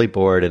be totally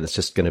bored, and it's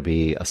just going to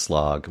be a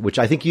slog, which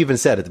I think you even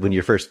said when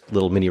your first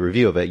little mini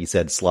review of it, you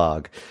said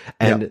slog.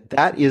 And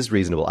that is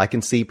reasonable. I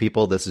can see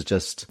people, this is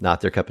just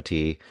not their cup of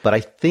tea. But I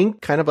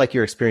think, kind of like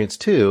your experience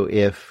too,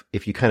 if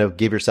you kind of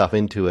give yourself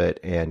into it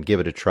and give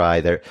it a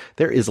try, there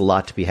is a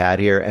lot to be had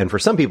here. And for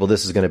some people,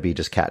 this is going to be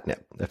just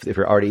catnip. If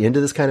you're already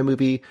into this kind of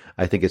movie,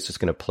 I think it's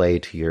just going to play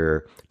to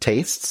your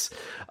tastes.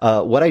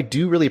 What I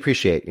do really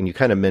appreciate, and you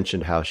kind of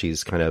mentioned how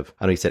she's kind of,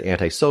 I don't know, you said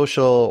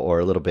antisocial or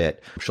a little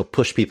bit, she'll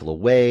push people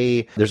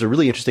away. There's a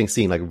really interesting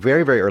scene, like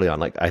very, very early on,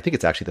 like I think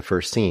it's actually the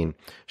first scene.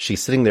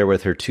 She's sitting there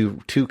with her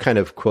two kind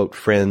of quote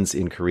friends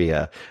in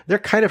Korea. They're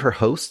kind of her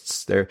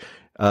hosts. They're,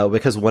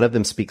 because one of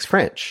them speaks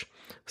French.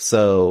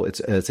 So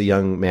it's a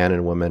young man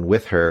and woman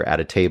with her at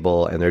a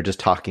table, and they're just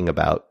talking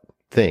about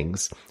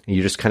things. And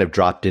you just kind of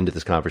dropped into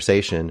this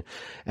conversation.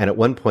 And at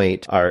one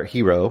point, our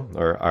hero,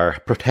 or our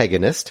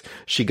protagonist,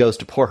 she goes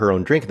to pour her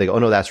own drink. And they go, "Oh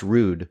no, that's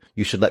rude.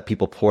 You should let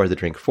people pour the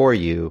drink for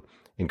you.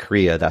 In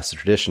Korea, that's the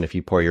tradition. If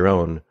you pour your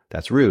own,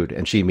 that's rude."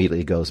 And she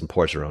immediately goes and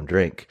pours her own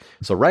drink.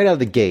 So right out of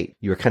the gate,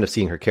 you're kind of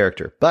seeing her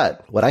character.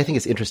 But what I think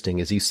is interesting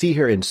is you see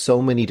her in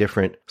so many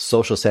different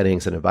social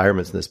settings and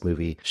environments in this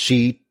movie.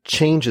 She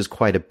changes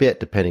quite a bit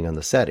depending on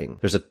the setting.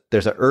 There's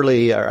an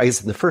early, or I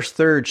guess in the first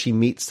third, she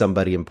meets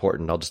somebody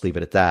important. I'll just leave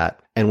it at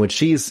that. And when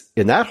she's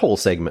in that whole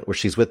segment where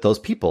she's with those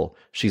people,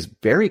 she's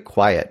very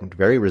quiet and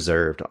very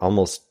reserved,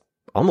 almost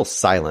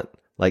silent.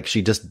 Like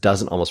she just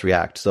doesn't almost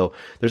react. So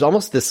there's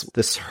almost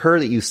this her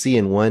that you see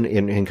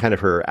in kind of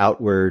her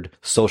outward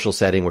social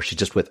setting where she's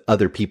just with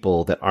other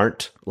people that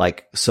aren't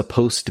like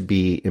supposed to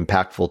be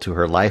impactful to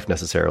her life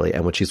necessarily.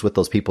 And when she's with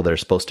those people that are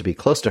supposed to be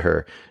close to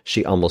her,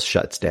 she almost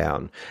shuts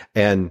down.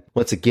 And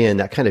once again,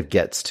 that kind of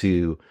gets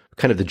to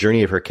kind of the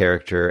journey of her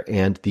character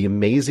and the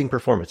amazing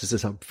performance. This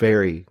is a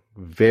very,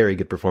 very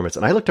good performance.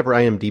 And I looked up her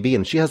IMDb,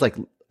 and she has like,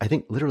 I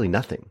think literally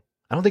nothing.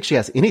 I don't think she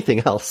has anything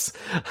else.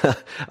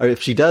 Or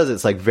if she does,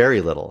 it's like very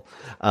little.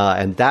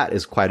 And that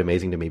is quite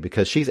amazing to me,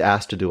 because she's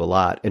asked to do a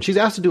lot, and she's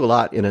asked to do a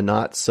lot in a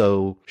not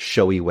so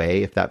showy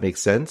way, if that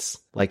makes sense.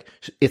 Like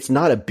it's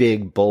not a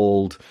big,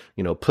 bold,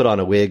 put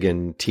on a wig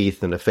and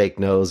teeth and a fake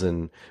nose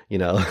and,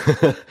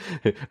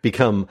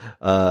 become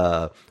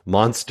a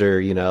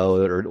monster,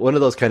 or one of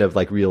those kind of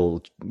like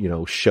real,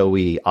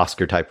 showy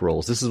Oscar type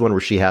roles. This is one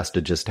where she has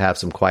to just have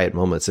some quiet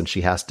moments, and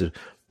she has to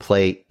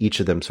play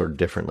each of them sort of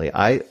differently.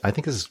 I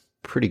think this is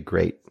pretty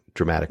great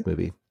dramatic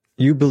movie.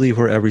 You believe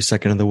her every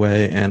second of the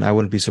way, and I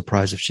wouldn't be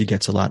surprised if she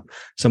gets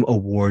some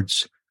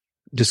awards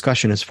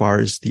discussion as far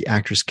as the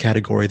actress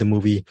category of the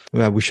movie.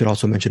 We should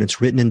also mention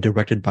it's written and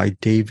directed by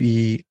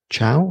Davy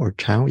Chow.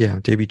 Yeah,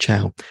 Davy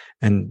Chow.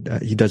 And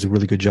he does a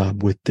really good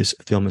job with this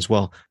film as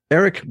well.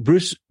 Eric,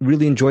 Bruce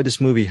really enjoyed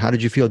this movie. How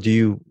did you feel? Do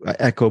you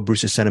echo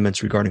Bruce's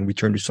sentiments regarding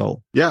Return to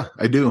Seoul? Yeah,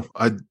 I do.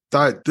 I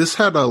thought this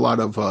had a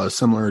lot of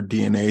similar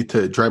DNA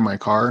to Drive My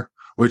Car,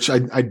 which I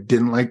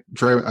didn't like.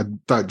 I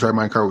thought Drive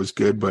My Car was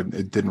good, but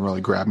it didn't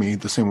really grab me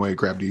the same way it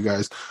grabbed you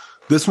guys.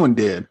 This one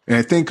did. And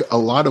I think a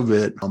lot of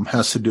it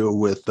has to do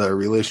with the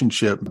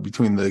relationship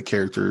between the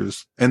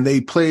characters. And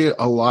they play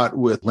a lot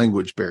with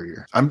language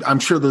barrier. I'm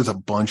sure there's a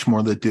bunch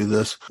more that do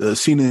this. The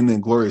scene in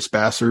Inglourious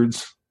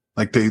Bastards,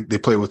 like they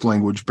play with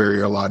language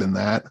barrier a lot in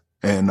that,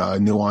 and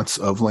nuance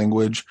of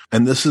language.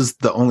 And this is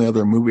the only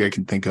other movie I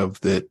can think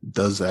of that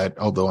does that,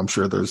 although I'm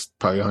sure there's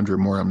probably 100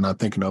 more I'm not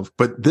thinking of.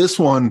 But this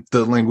one,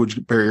 the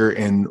language barrier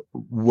and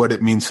what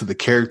it means to the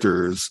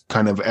characters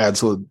kind of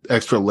adds an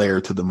extra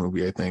layer to the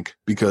movie, I think,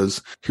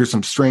 because here's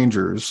some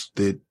strangers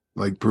that,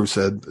 like Bruce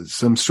said,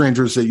 some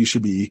strangers that you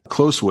should be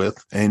close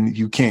with, and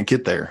you can't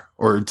get there,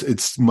 or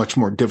it's much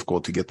more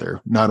difficult to get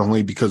there, not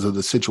only because of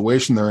the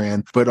situation they're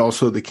in, but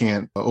also they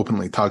can't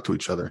openly talk to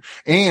each other.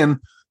 And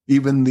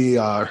even the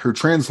her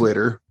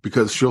translator,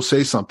 because she'll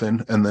say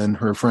something and then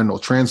her friend will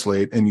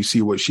translate and you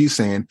see what she's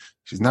saying.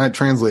 She's not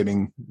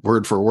translating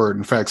word for word.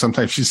 In fact,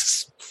 sometimes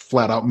she's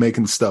flat out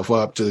making stuff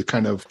up to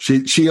kind of,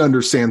 she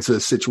understands the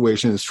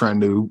situation, is trying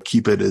to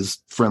keep it as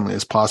friendly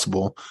as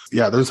possible.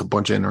 Yeah, there's a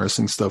bunch of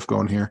interesting stuff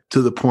going here,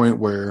 to the point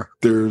where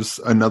there's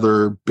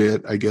another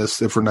bit. I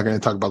guess if we're not going to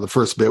talk about the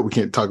first bit, we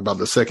can't talk about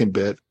the second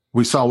bit.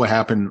 We saw what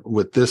happened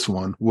with this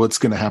one. What's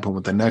going to happen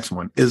with the next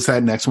one? Is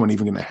that next one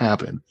even going to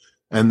happen?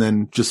 And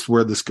then just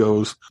where this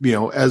goes,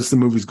 as the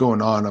movie's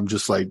going on, I'm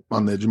just like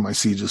on the edge of my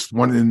seat, just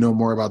wanting to know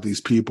more about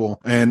these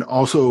people. And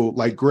also,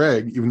 like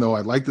Greg, even though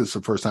I liked this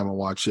the first time I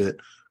watched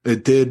it,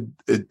 it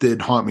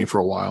did haunt me for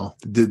a while.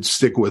 It did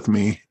stick with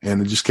me,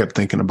 and I just kept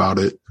thinking about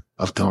it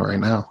up till right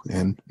now.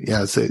 And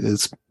yeah, it's a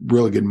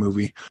really good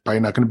movie. Probably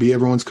not going to be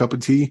everyone's cup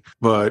of tea,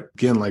 but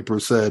again, like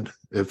Bruce said,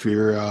 if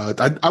you're,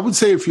 I would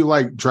say if you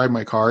like Drive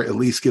My Car, at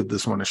least give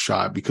this one a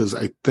shot, because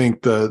I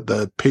think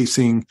the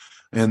pacing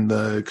and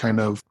the kind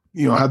of,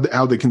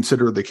 how they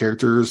consider the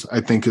characters, I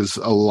think is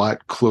a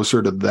lot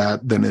closer to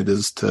that than it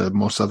is to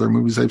most other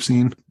movies I've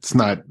seen. It's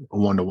not a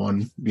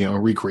one-to-one,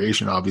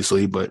 recreation,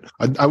 obviously, but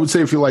I would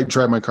say if you like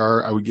Drive My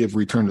Car, I would give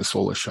Return to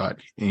Seoul a shot,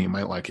 and you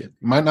might like it.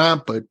 You might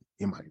not, but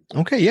you might.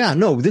 Okay, yeah,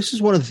 no, this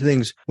is one of the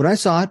things. When I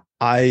saw it,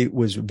 I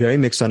was very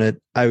mixed on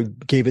it. I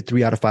gave it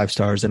 3 out of 5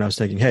 stars, and I was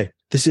thinking, hey,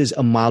 this is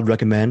a mild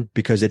recommend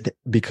because of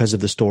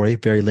the story,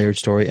 very layered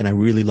story, and I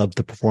really loved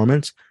the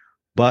performance.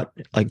 But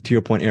like to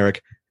your point,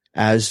 Eric,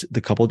 it's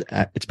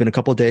been a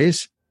couple of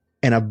days,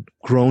 and I've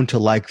grown to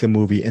like the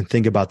movie and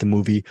think about the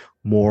movie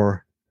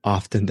more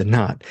often than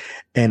not.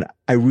 And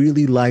I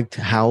really liked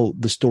how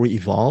the story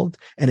evolved,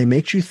 and it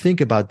makes you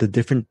think about the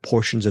different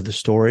portions of the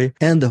story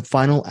and the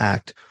final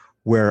act,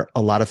 where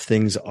a lot of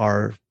things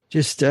are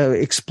just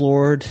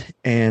explored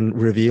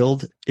and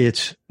revealed.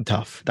 It's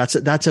tough.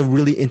 That's a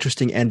really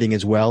interesting ending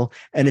as well.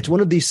 And it's one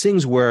of these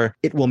things where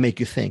it will make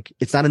you think.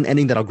 It's not an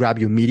ending that'll grab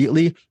you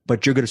immediately,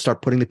 but you're going to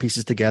start putting the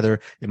pieces together.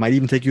 It might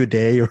even take you a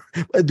day. Or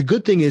the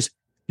good thing is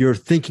you're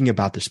thinking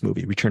about this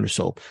movie, Return to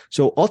Seoul.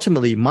 So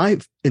ultimately, my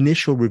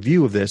initial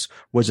review of this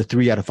was a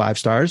 3 out of 5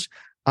 stars.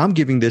 I'm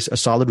giving this a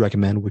solid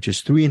recommend, which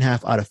is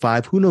 3.5 out of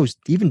 5. Who knows?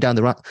 Even down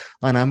the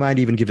line, I might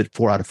even give it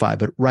 4 out of 5.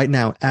 But right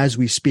now, as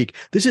we speak,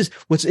 this is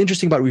what's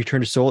interesting about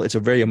Return to Seoul. It's a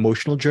very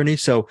emotional journey.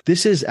 So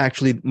this is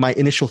actually my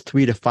initial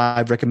 3 to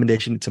 5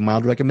 recommendation. It's a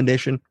mild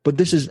recommendation,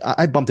 but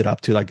I bumped it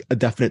up to like a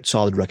definite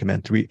solid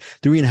recommend,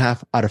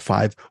 3.5 out of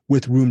 5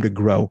 with room to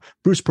grow.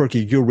 Bruce Perky,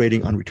 your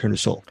rating on Return to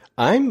Seoul?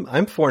 I'm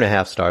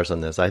 4.5 stars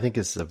on this. I think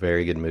it's a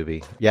very good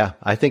movie. Yeah,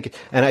 I think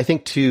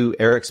to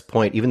Eric's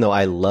point, even though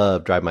I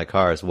love Drive My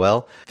Car as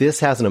well, this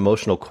has an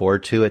emotional core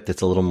to it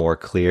that's a little more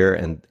clear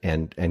and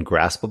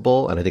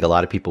graspable. And I think a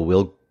lot of people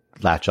will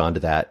latch onto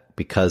that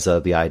because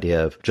of the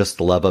idea of just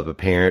the love of a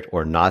parent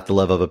or not the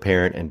love of a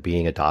parent and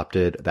being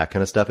adopted, that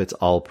kind of stuff. It's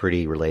all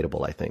pretty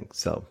relatable, I think.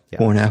 So yeah.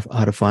 4.5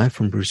 out of 5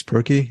 from Bruce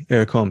Perky.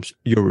 Eric Holmes,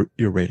 your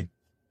rating?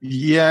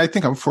 Yeah, I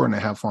think I'm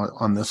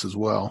 4.5 on this as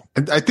well.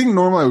 I think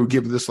normally I would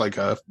give this like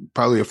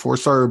probably a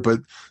 4-star, but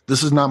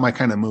this is not my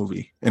kind of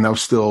movie, and I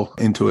was still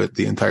into it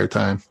the entire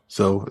time.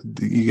 So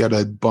you got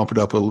to bump it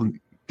up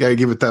got to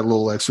give it that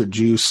little extra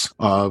juice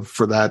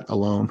for that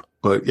alone.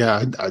 But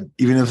yeah,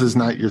 even if it's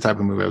not your type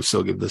of movie, I would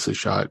still give this a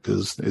shot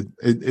because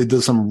it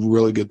does some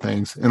really good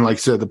things. And like I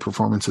said, the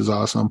performance is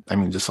awesome. I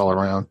mean, just all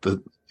around.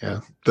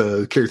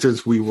 The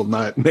characters we will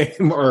not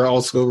name are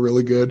also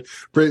really good.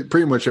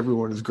 Pretty much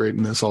everyone is great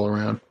in this all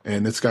around.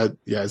 And it's got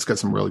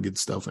some really good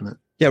stuff in it.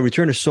 Yeah,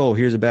 Return to Seoul.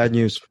 Here's the bad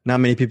news. Not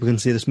many people can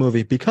see this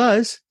movie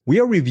because we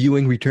are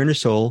reviewing Return to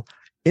Seoul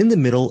in the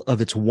middle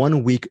of its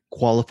 1-week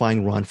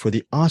qualifying run for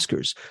the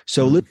Oscars.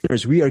 So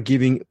listeners, we are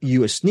giving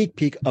you a sneak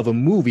peek of a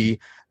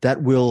movie that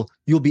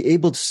you'll be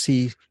able to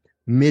see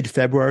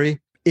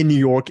mid-February in New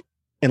York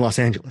and Los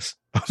Angeles.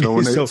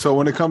 So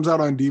when it comes out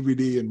on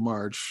DVD in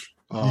March,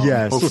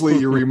 yes. Hopefully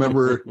you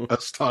remember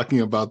us talking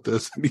about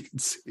this and you can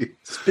see.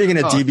 Speaking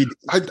of DVD,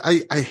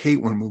 I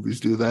hate when movies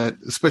do that,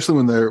 especially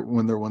when they're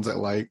ones I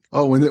like.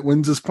 Oh,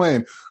 when's this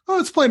playing? Oh,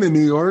 it's playing in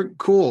New York.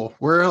 Cool.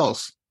 Where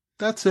else?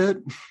 That's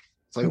it.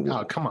 It's like,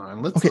 oh, come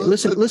on.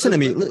 Listen to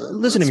me.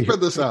 Listen to me. Spread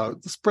this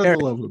out. Spread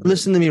the love a bit.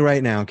 Listen to me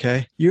right now,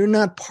 okay? You're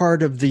not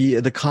part of the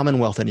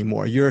Commonwealth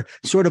anymore. You're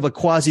sort of a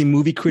quasi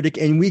movie critic,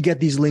 and we get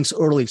these links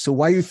early. So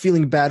why are you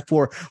feeling bad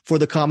for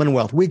the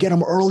Commonwealth? We get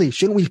them early.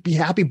 Shouldn't we be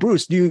happy,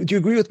 Bruce? Do you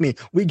agree with me?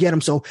 We get them.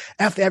 So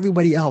F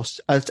everybody else.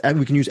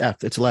 We can use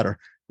F. It's a letter.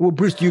 Well,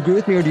 Bruce, do you agree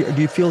with me, or do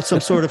you feel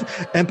some sort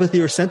of empathy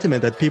or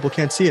sentiment that people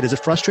can't see it? Is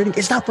it frustrating?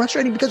 It's not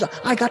frustrating because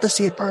I got to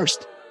see it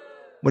first.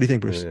 What do you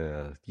think, Bruce?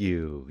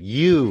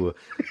 You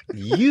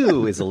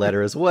is a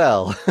letter as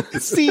well.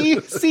 C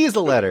is a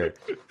letter.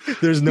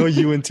 There's no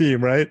you in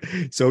team, right?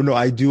 So no,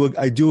 I do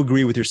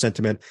agree with your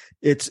sentiment.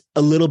 It's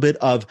a little bit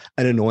of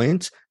an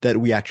annoyance that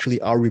we actually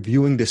are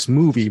reviewing this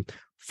movie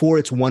for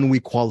its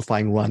 1-week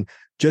qualifying run.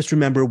 Just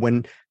remember,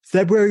 when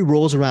February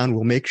rolls around,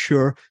 we'll make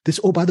sure this.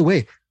 Oh, by the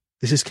way,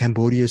 this is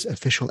Cambodia's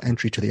official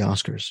entry to the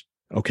Oscars.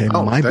 Okay,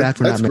 bad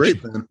for not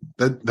mentioning.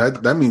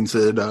 That means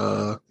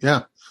that.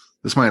 Yeah.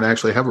 this might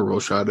actually have a real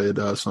shot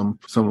at some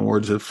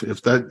awards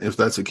if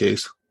that's the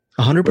case.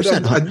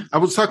 100%. I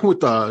was talking with,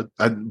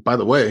 by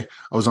the way,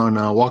 I was on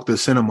Walk the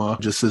Cinema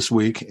just this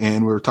week,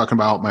 and we were talking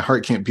about My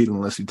Heart Can't Beat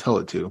Unless You Tell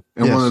It To.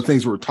 And one of the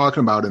things we were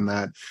talking about in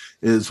that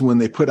is when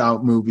they put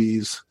out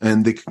movies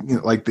and they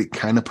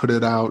kind of put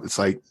it out, it's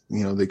like,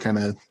 they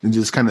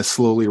just kind of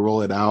slowly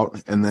roll it out.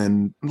 And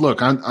then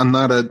look, I'm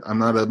not a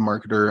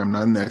marketer. I'm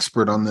not an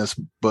expert on this,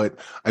 but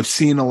I've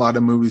seen a lot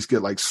of movies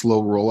get like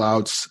slow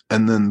rollouts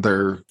and then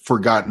they're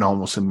forgotten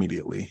almost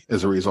immediately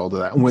as a result of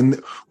that.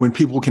 When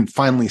people can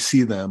finally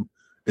see them,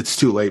 it's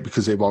too late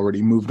because they've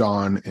already moved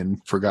on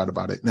and forgot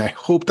about it. And I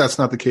hope that's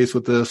not the case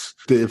with this.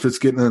 If it's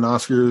getting an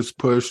Oscars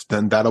push,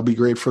 then that'll be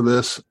great for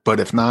this.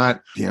 But if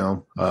not,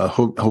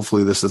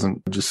 hopefully this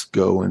doesn't just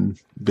go and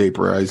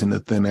vaporize into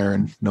thin air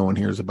and no one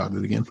hears about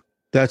it again.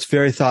 That's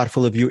very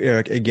thoughtful of you,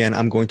 Eric. Again,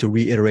 I'm going to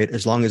reiterate,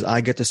 as long as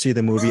I get to see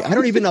the movie. I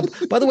don't even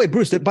by the way,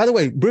 Bruce,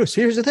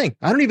 here's the thing.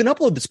 I don't even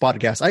upload this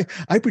podcast.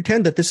 I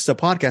pretend that this is a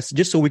podcast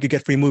just so we could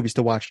get free movies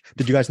to watch.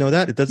 Did you guys know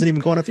that? It doesn't even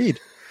go on a feed.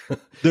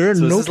 There are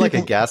so no this is like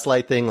a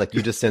gaslight thing. Like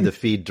you just send the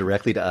feed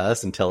directly to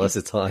us and tell us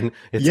it's on.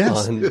 It's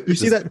on. You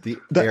see that the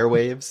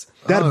airwaves.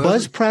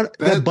 That's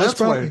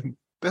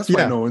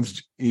why no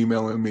one's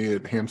emailing me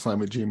at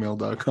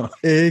hamslime@gmail.com.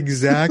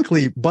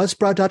 Exactly.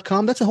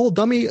 Buzzsprout.com. That's a whole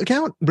dummy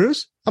account,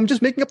 Bruce. I'm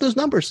just making up those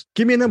numbers.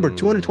 Give me a number,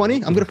 220.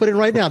 I'm going to put it in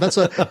right now. That's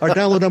our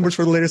download numbers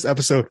for the latest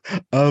episode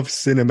of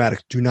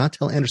Cinematic. Do not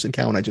tell Anderson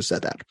Cowan I just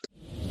said that.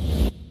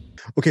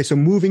 Okay, so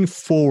moving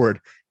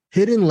forward.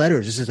 Hidden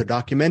Letters. This is a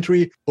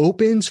documentary.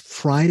 Opens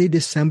Friday,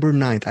 December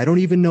 9th. I don't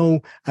even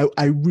know.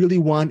 I really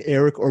want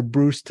Eric or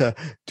Bruce to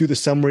do the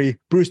summary.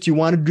 Bruce, do you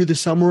want to do the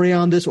summary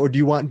on this, or do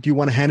you want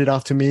to hand it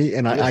off to me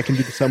and I can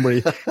do the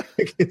summary?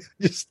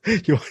 Just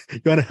you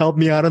want to help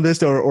me out on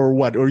this, or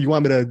what? Or you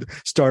want me to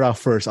start off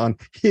first on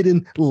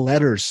Hidden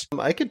Letters?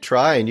 I could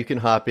try, and you can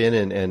hop in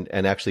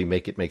and actually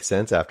make it make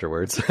sense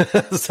afterwards.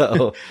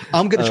 So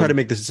I'm going to try to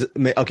make this.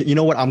 Okay, you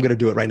know what? I'm going to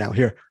do it right now.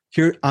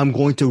 Here, I'm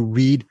going to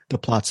read the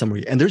plot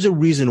summary. And there's a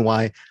reason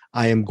why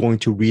I am going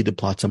to read the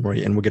plot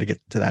summary, and we're going to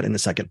get to that in a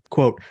second.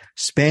 Quote,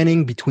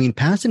 spanning between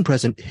past and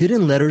present,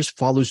 Hidden Letters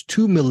follows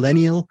two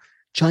millennial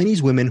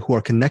Chinese women who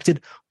are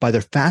connected by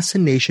their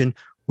fascination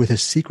with a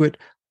secret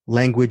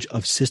language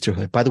of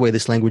sisterhood. By the way,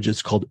 this language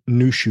is called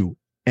Nushu,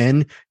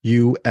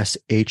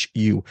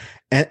 Nushu,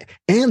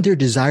 and their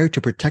desire to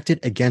protect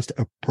it against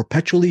a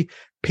perpetually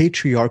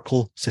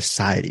patriarchal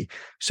society.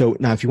 So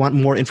now if you want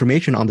more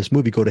information on this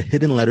movie, go to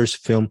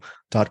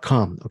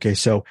hiddenlettersfilm.com. Okay.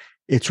 So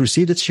it's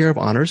received its share of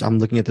honors. I'm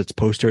looking at this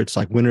poster. It's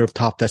like winner of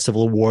top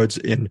festival awards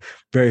in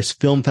various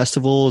film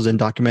festivals and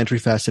documentary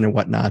fests and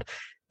whatnot.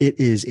 It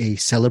is a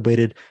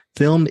celebrated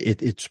film.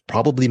 It's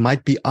probably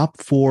might be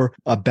up for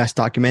a best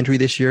documentary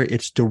this year.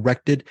 It's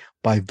directed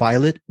by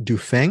Violet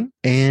Dufeng.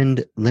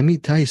 And let me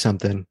tell you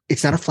something.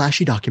 It's not a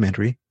flashy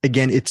documentary.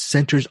 Again, it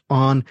centers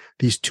on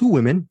these two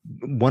women.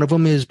 One of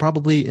them is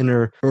probably in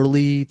her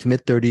early to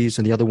mid 30s,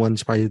 and the other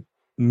one's probably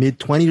mid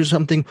 20s or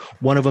something.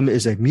 One of them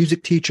is a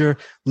music teacher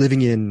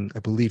living in, I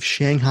believe,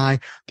 Shanghai.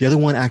 The other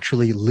one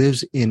actually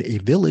lives in a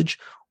village,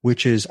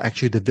 which is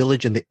actually the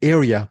village in the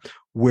area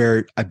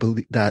where I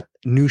believe that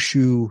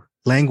Nushu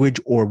language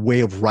or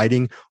way of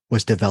writing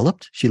was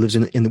developed. She lives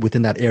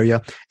within that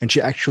area, and she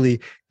actually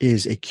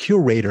is a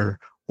curator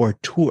or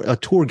a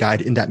tour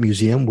guide in that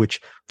museum, which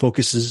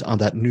focuses on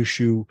that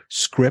Nushu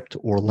script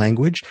or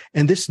language.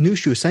 And this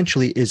Nushu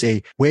essentially is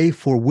a way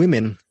for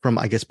women from,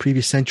 I guess,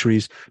 previous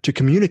centuries to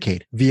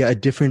communicate via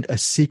a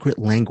secret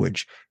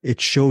language.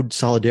 It showed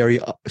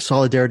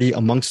solidarity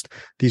amongst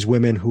these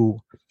women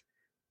who,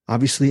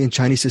 obviously in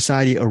Chinese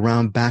society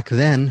around back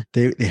then,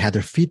 they had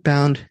their feet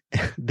bound.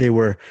 They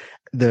were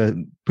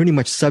pretty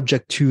much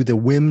subject to the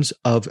whims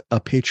of a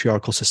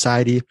patriarchal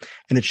society.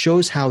 And it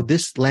shows how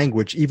this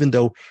language, even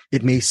though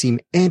it may seem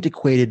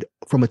antiquated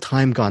from a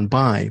time gone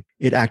by,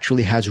 it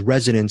actually has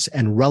resonance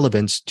and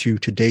relevance to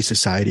today's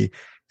society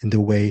and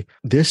the way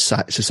this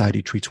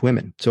society treats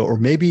women. So, or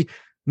maybe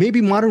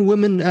modern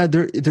women,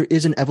 there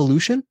is an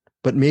evolution,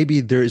 but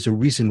maybe there is a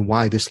reason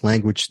why this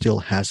language still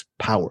has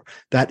power.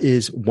 That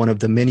is one of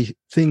the many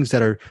things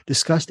that are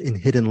discussed in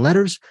Hidden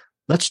Letters.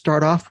 Let's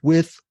start off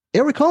with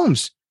Eric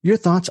Holmes. Your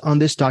thoughts on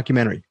this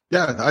documentary?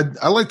 Yeah,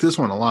 I like this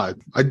one a lot.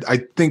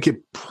 I think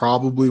it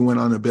probably went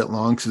on a bit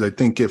long because I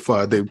think if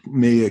they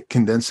may have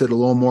condensed it a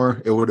little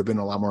more, it would have been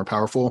a lot more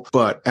powerful.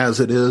 But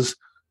as it is,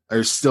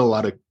 there's still a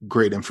lot of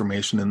great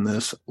information in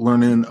this.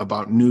 Learning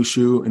about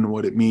Nushu and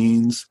what it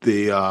means.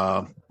 The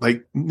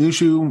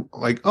Nushu,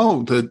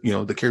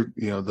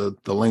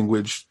 the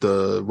language,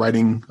 the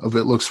writing of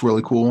it looks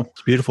really cool.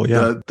 It's beautiful,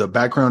 yeah. The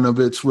background of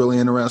it's really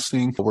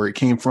interesting, where it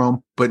came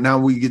from. But now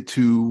we get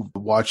to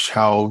watch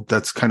how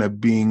that's kind of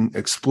being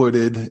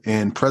exploited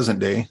in present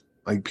day.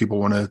 Like people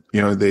want to,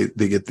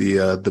 they get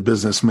the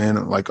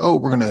businessman like, oh,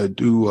 we're gonna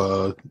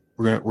do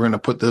we're gonna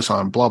put this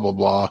on blah blah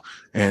blah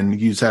and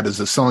use that as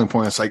a selling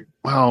point. It's like,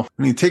 wow,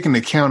 when you take into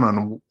account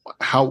on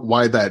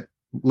why that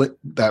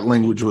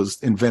language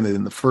was invented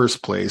in the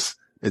first place,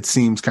 it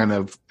seems kind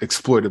of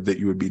exploitive that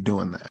you would be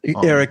doing that.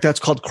 Eric, that's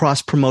called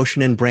cross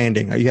promotion and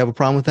branding. You have a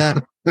problem with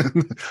that?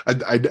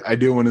 I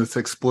do when it's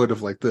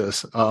exploitive like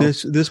this.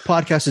 This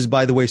podcast is,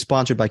 by the way,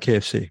 sponsored by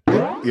KFC.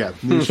 Yeah,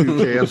 Nushu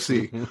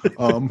KFC.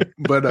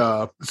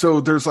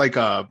 So there's like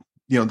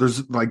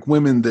there's like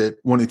women that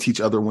want to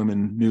teach other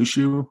women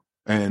Nushu,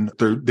 and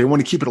they want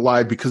to keep it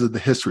alive because of the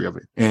history of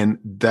it, and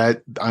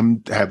that I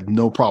have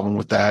no problem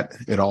with that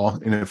at all.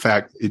 And in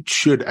fact, it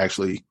should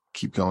actually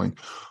keep going.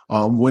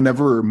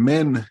 Whenever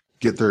men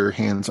get their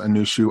hands on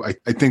Nushu,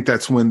 I think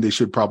that's when they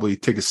should probably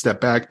take a step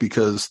back,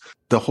 because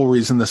the whole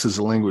reason this is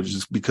a language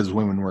is because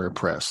women were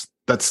oppressed.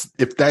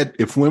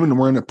 If women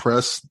weren't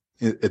oppressed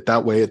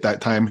that way at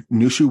that time,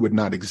 Nushu would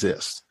not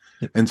exist.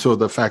 And so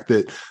the fact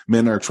that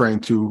men are trying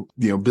to,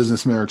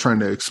 businessmen are trying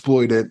to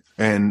exploit it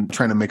and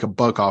trying to make a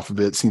buck off of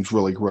it seems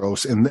really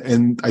gross.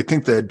 And I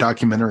think the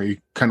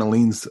documentary kind of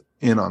leans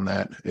in on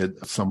that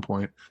at some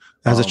point.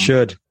 As it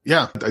should.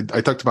 Yeah.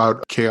 I talked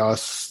about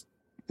Chaos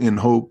in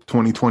Hope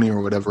 2020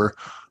 or whatever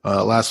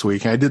last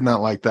week. And I did not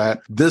like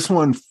that. This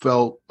one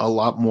felt a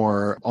lot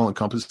more all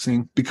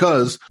encompassing,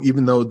 because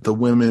even though the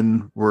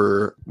women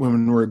were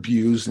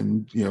abused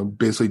and,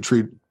 basically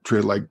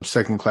treated like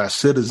second-class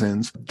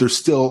citizens, there's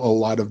still a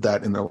lot of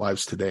that in their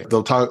lives today.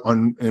 They'll talk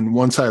in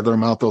one side of their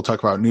mouth, they'll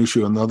talk about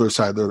Nushu, and the other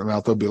side of their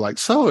mouth, they'll be like,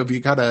 so have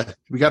you got a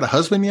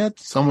husband yet?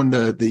 Someone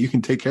that you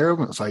can take care of?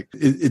 And it's like,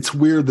 it's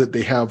weird that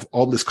they have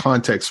all this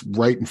context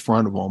right in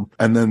front of them,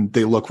 and then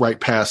they look right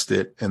past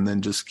it and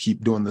then just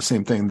keep doing the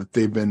same thing that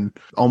they've been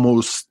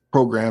almost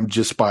programmed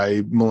just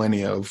by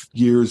millennia of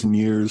years and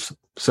years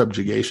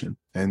subjugation.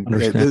 And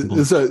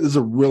it's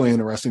a really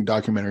interesting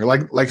documentary.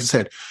 Like I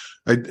said,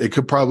 it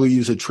could probably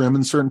use a trim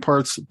in certain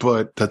parts,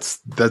 but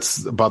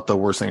that's about the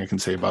worst thing I can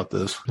say about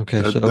this.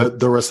 Okay.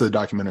 The rest of the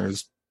documentary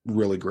is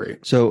really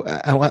great. So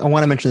I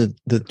want to mention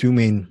the two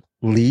main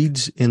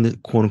leads in the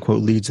quote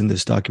unquote leads in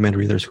this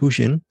documentary. There's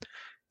Huxin,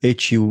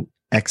 Huxin.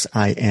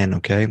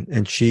 Okay.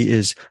 And she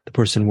is the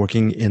person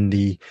working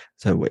in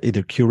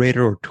either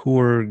curator or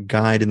tour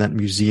guide in that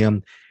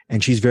museum.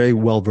 And she's very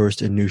well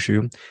versed in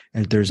Nushu.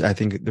 And I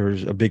think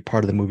there's a big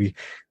part of the movie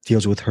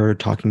deals with her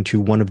talking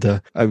to one of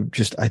the,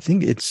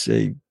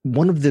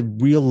 one of the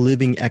real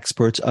living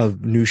experts of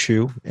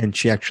Nushu. And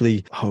she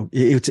actually,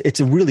 it's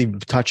a really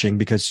touching,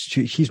 because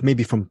he's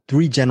maybe from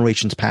 3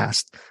 generations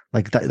past.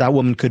 Like that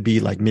woman could be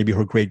like maybe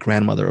her great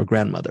grandmother or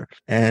grandmother.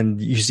 And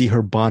you see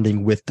her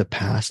bonding with the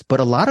past. But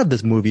a lot of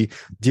this movie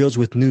deals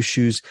with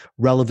Nushu's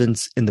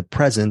relevance in the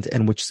present.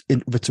 And what's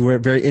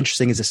very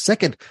interesting is the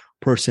second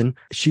person.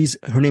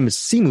 Her name is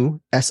Simu,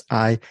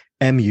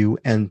 Simu,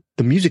 and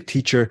the music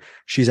teacher,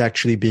 she's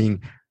actually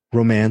being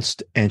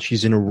romanced, and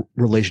she's in a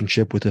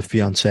relationship with a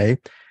fiance,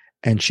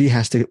 and she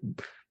has to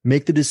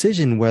make the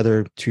decision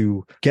whether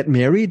to get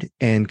married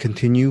and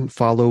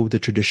follow the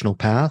traditional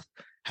path,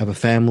 have a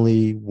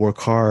family, work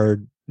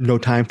hard, no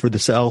time for the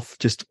self,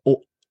 just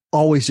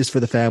always just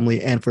for the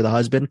family and for the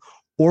husband,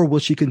 or will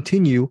she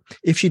continue?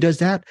 If she does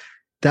that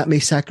may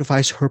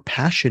sacrifice her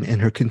passion and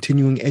her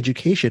continuing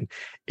education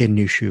in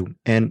Nushu.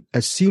 And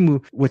as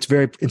Simu, what's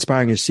very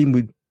inspiring is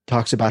Simu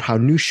talks about how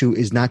Nushu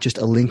is not just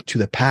a link to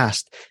the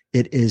past,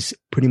 it is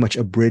pretty much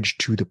a bridge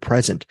to the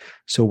present.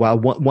 So while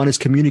one is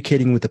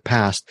communicating with the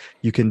past,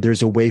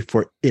 there's a way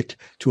for it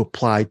to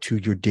apply to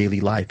your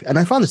daily life. And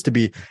I found this to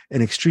be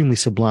an extremely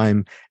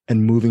sublime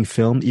and moving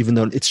film, even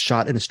though it's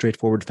shot in a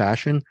straightforward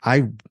fashion.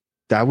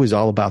 That was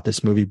all about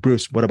this movie.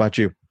 Bruce, what about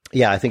you?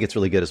 Yeah, I think it's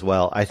really good as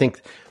well. I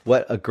think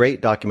what a great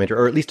documentary,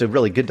 or at least a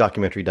really good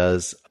documentary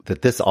does,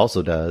 that this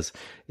also does,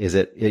 is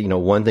it,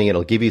 one thing,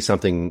 it'll give you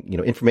something,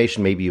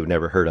 information maybe you've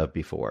never heard of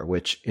before,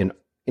 which in,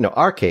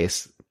 our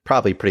case,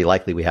 probably pretty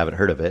likely we haven't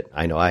heard of it.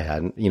 I know I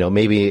hadn't.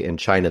 Maybe in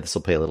China, this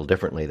will play a little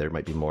differently. There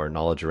might be more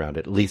knowledge around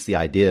it. At least the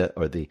idea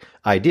of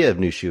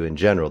Nushu in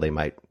general, they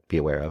might be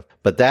aware of.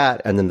 But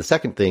that, and then the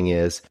second thing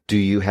is, do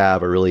you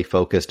have a really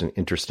focused and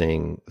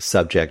interesting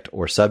subject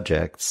or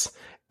subjects?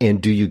 And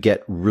do you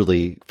get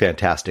really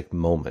fantastic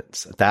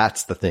moments?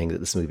 That's the thing that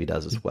this movie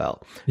does as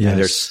well. Yes. And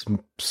there's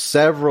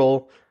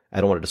several,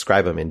 I don't want to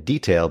describe them in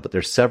detail, but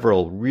there's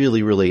several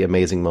really, really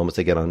amazing moments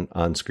they get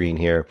on screen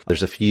here.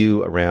 There's a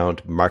few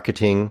around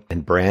marketing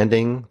and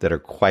branding that are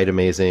quite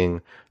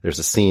amazing. There's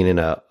a scene in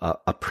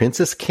a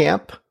princess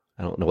camp.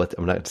 I'm not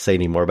going to say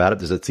any more about it.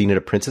 There's a scene at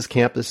a princess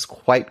camp. This is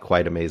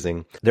quite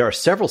amazing. There are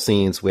several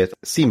scenes with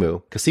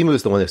Simu, because Simu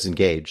is the one that's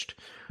engaged.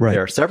 Right.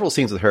 There are several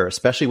scenes with her,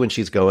 especially when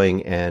she's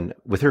going and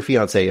with her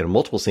fiance, and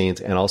multiple scenes,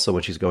 and also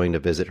when she's going to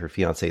visit her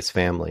fiance's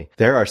family.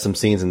 There are some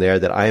scenes in there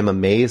that I am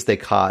amazed they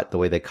caught the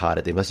way they caught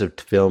it. They must have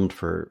filmed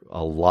for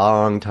a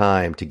long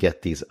time to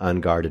get these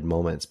unguarded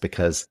moments,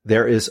 because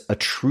there is a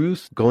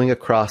truth going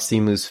across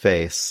Simu's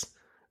face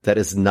that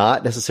is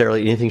not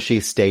necessarily anything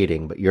she's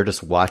stating, but you're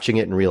just watching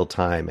it in real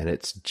time, and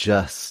it's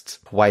just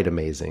quite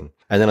amazing.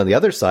 And then on the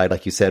other side,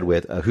 like you said,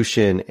 with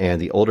Huxin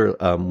and the older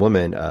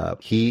woman,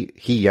 He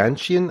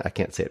Yanshin, I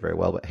can't say it very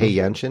well, but He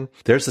Yanshin,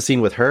 there's a scene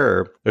with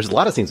her. There's a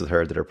lot of scenes with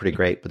her that are pretty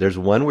great, but there's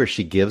one where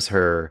she gives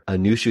her a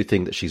Nushu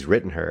thing that she's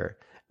written her.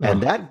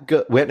 And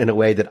that went in a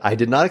way that I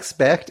did not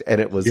expect,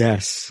 and it was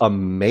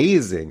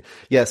amazing.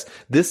 Yes,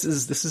 this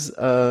is,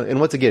 and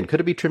once again, could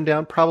it be trimmed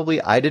down?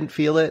 Probably. I didn't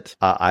feel it.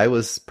 I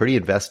was pretty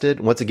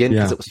invested, once again,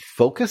 because it was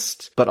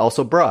focused, but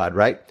also broad,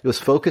 right? It was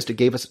focused. It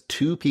gave us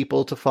 2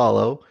 people to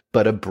follow,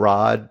 but a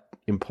broad,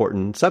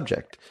 important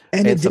subject.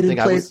 And it something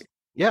didn't play,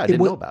 I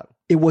didn't know about.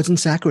 It wasn't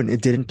saccharine.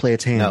 It didn't play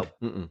its hand.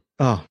 No. Mm-mm.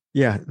 Oh,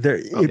 yeah.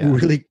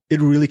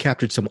 It really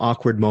captured some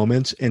awkward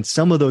moments, and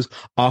some of those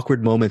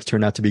awkward moments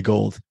turned out to be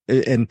gold.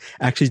 And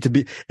actually,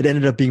 it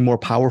ended up being more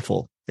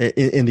powerful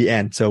in the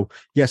end. So,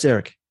 yes,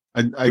 Eric.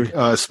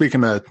 I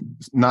speaking of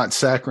not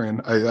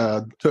saccharine,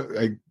 I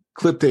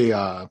clipped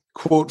a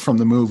quote from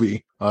the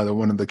movie that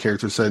one of the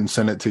characters said and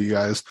sent it to you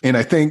guys. And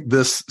I think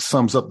this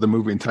sums up the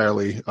movie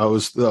entirely. I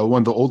was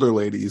one of the older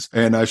ladies,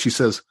 and she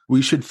says,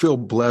 "We should feel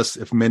blessed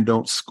if men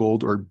don't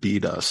scold or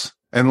beat us."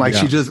 And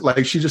she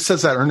just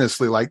says that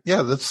earnestly,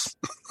 that's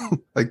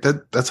like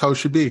that's how it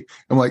should be.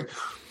 I'm like,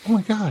 oh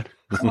my God.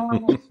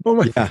 Oh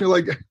my God.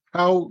 Like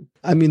how,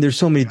 I mean, there's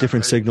so many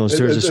different signals.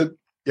 There's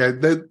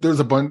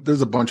a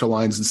bunch of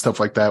lines and stuff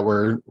like that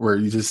where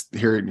you just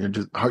hear it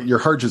and your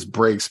heart just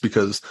breaks,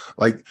 because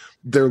like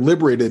they're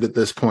liberated at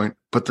this point,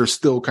 but they're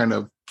still kind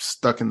of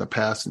stuck in the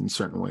past in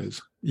certain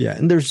ways. Yeah,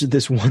 and there's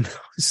this one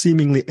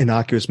seemingly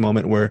innocuous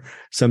moment where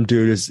some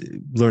dude is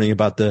learning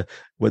about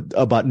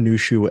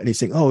Nushu, and he's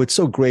saying, "Oh, it's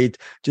so great,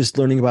 just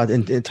learning about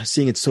it and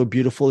seeing it's so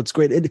beautiful. It's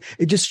great.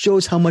 It just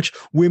shows how much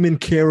women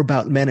care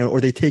about men, or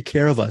they take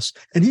care of us."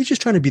 And he's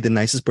just trying to be the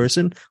nicest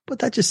person, but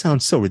that just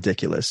sounds so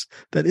ridiculous.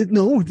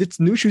 It's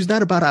Nushu's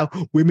not about how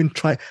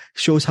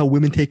shows how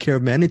women take care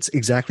of men. It's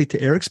exactly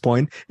to Eric's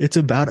point. It's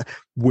about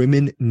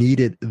women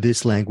needed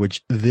this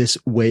language, this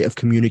way of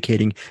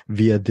communicating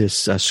via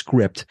this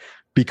script,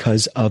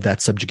 because of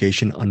that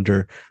subjugation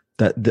under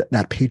that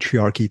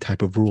patriarchy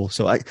type of rule.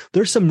 So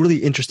there's some really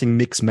interesting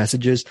mixed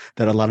messages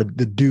that a lot of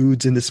the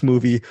dudes in this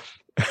movie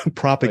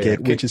propagate,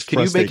 which is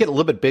frustrating. Can you make it a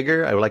little bit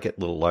bigger? I would like it a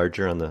little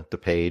larger on the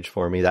page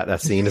for me.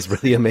 That scene is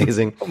really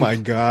amazing. Oh my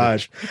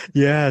gosh.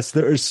 Yes.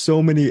 There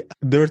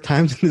are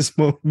times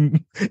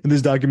in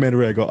this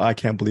documentary I go, I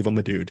can't believe I'm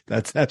a dude.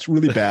 That's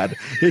really bad.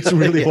 It's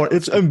really hard.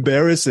 It's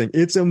embarrassing.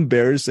 It's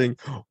embarrassing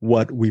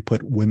what we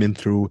put women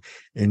through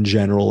in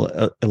general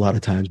a lot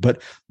of times.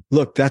 But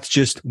look, that's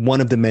just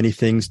one of the many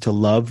things to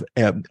love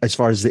as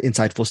far as the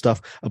insightful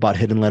stuff about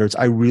Hidden Letters.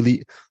 I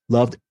really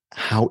loved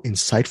how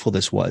insightful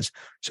this was.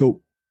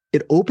 So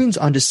it opens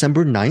on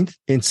December 9th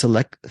in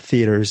select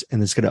theaters,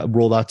 and it's going to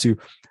roll out to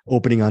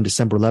opening on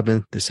December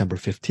 11th, December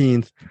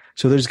 15th.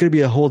 So there's going to be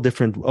a whole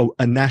different,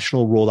 a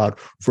national rollout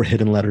for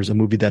Hidden Letters, a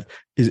movie that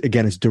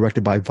is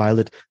directed by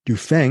Violet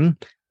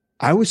Dufeng.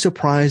 I was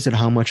surprised at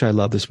how much I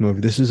love this movie.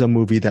 This is a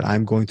movie that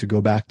I'm going to go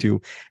back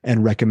to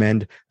and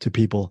recommend to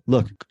people.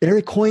 Look,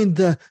 Eric coined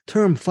the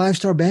term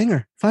 5-star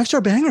banger.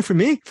 5-star banger for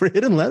me, for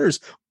Hidden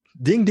Letters.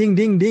 Ding, ding,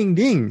 ding, ding,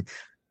 ding.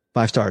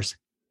 5 stars.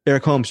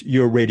 Eric Holmes,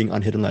 your rating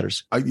on Hidden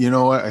Letters. You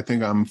know what? I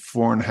think I'm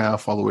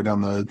 4.5 all the way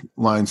down the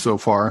line so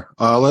far.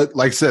 Like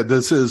I said,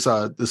 this is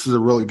a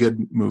really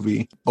good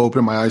movie.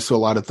 Opened my eyes to a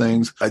lot of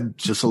things.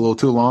 Just a little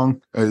too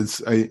long.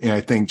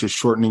 I think just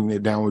shortening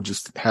it down would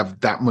just have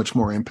that much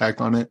more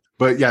impact on it.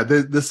 But yeah,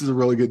 this is a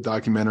really good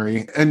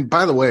documentary. And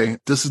by the way,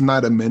 this is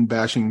not a men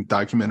bashing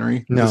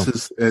documentary. No.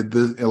 This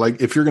is like,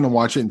 if you're going to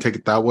watch it and take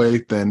it that way,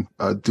 then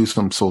do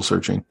some soul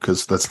searching,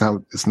 because it's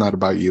not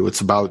about you.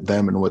 It's about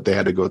them and what they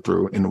had to go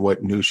through and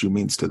what Nushu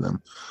means to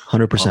them.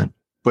 100%.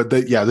 But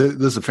this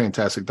is a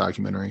fantastic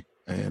documentary,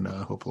 and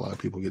I hope a lot of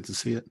people get to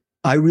see it.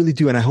 I really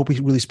do. And I hope we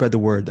really spread the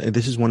word.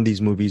 This is one of these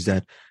movies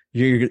that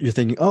you're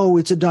thinking, oh,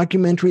 it's a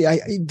documentary.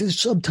 There's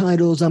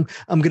subtitles. I'm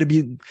going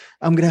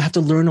to have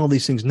to learn all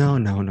these things. No,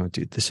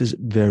 dude. This is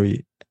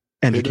very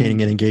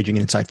entertaining and engaging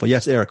and insightful.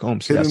 Yes, Eric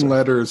Holmes. Hidden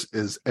Letters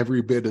is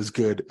every bit as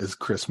good as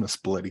Christmas,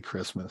 Bloody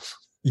Christmas.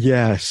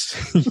 Yes.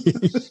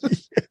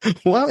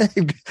 Well,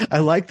 I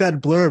like that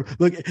blurb.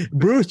 Look,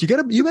 Bruce, you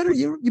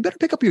better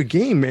pick up your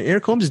game.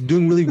 Eric Holmes is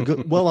doing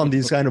really well on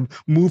these kind of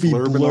movie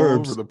blurbs. All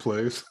over the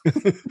place.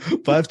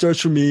 5 stars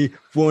for me,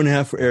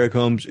 4.5 for Eric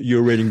Holmes.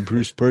 You're rating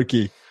Bruce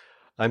Perky.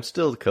 I'm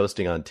still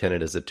coasting on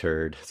Tenet as a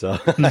turd. So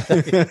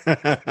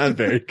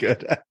very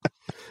good.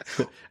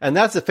 And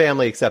that's a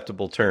family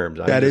acceptable term.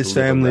 That is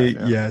family.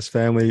 Yes.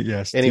 Family.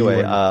 Yes.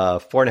 Anyway,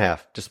 4.5,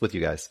 just with you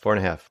guys.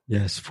 4.5.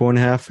 Yes.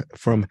 4.5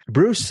 from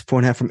Bruce,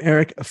 4.5 from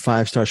Eric,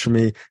 5 stars for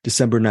me.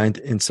 December 9th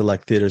in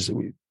select theaters.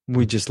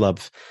 We just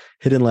love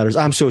Hidden Letters.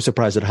 I'm so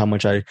surprised at how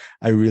much I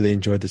really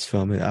enjoyed this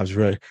film.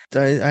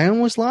 I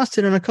almost lost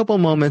it in a couple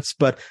of moments,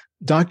 but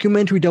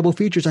documentary double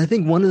features. I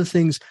think one of the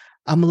things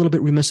I'm a little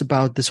bit remiss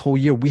about this whole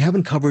year, we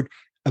haven't covered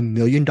 1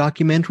 million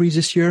documentaries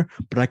this year,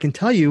 but I can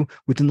tell you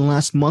within the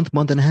last month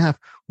and a half,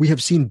 we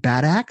have seen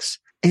Bad Acts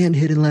and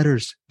Hidden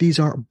Letters. These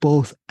are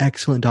both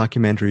excellent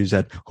documentaries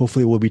that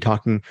hopefully we'll be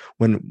talking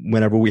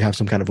whenever we have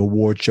some kind of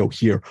award show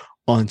here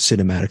on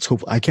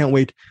Cinematics. I can't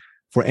wait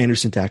for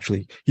Anderson to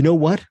actually, you know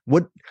what?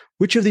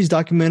 Which of these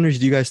documentaries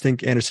do you guys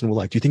think Anderson will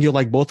like? Do you think you'll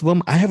like both of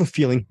them? I have a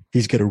feeling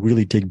he's going to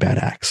really dig Bad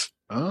Acts.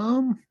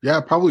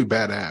 Yeah, probably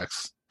Bad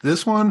Acts.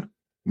 This one,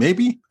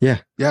 Maybe. Yeah.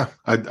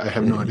 I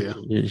have no idea.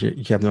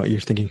 You have no. You're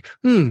thinking,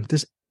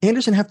 does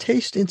Anderson have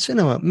taste in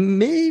cinema?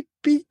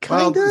 Maybe,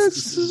 kind of.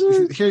 Here's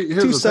too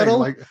the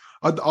subtle. thing.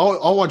 Like,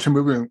 I'll watch a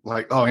movie and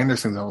like, oh,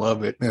 Anderson's gonna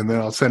love it, and then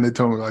I'll send it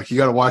to him like, you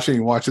got to watch it. And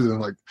he watches it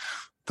and like,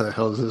 what the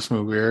hell is this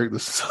movie, Eric?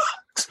 This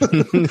sucks.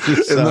 And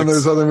then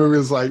there's other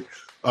movies like,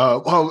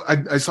 well,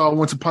 I saw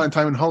Once Upon a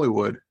Time in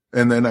Hollywood.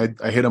 And then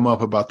I hit him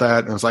up about that,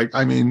 and I was like,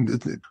 I mean,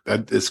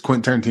 it's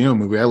Quentin Tarantino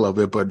movie. I love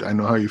it, but I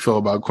know how you feel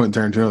about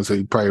Quentin Tarantino, so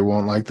you probably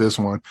won't like this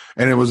one.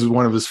 And it was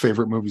one of his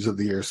favorite movies of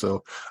the year,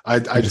 so I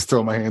just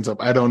throw my hands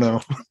up. I don't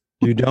know.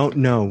 You don't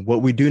know.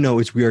 What we do know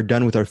is we are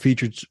done with our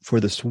features for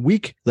this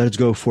week. Let's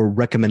go for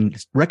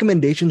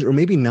recommendations, or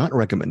maybe not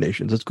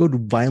recommendations. Let's go to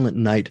Violent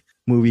Night,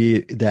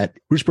 movie that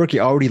Bruce Berkey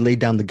already laid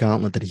down the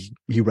gauntlet that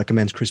he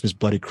recommends Christmas,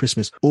 Bloody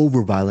Christmas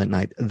over Violent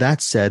Night.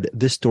 That said,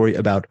 this story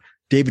about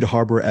David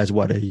Harbour as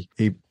what, a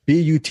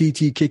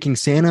BUTT kicking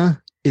Santa?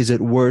 Is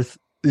it worth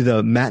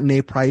the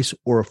matinee price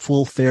or a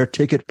full fare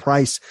ticket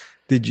price?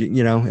 Did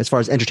you know, as far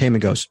as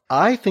entertainment goes?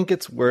 I think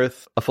it's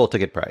worth a full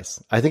ticket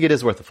price. I think it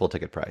is worth a full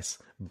ticket price,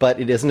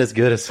 but it isn't as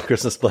good as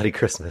Christmas, Bloody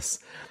Christmas.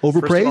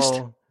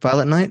 Overpraised?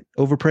 Violent Night?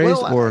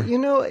 Overpraised? Well,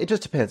 or it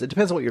just depends. It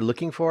depends on what you're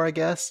looking for, I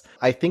guess.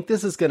 I think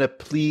this is going to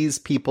please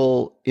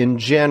people in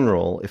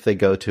general if they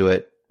go to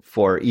it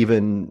for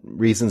even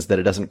reasons that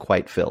it doesn't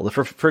quite fill.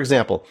 For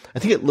example, I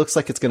think it looks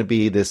like it's going to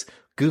be this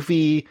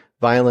goofy,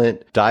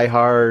 violent,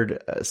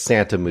 die-hard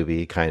Santa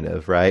movie kind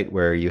of, right?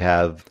 Where you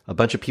have a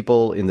bunch of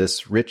people in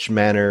this rich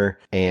manor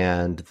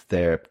and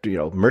their,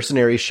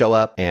 mercenaries show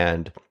up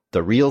and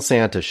the real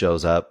Santa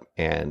shows up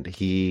and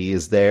he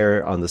is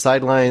there on the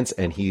sidelines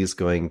and he's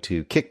going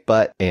to kick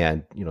butt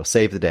and,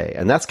 save the day.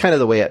 And that's kind of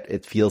the way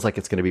it feels like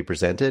it's going to be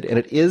presented. And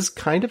it is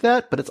kind of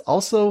that, but it's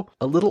also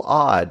a little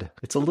odd.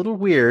 It's a little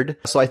weird.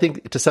 So I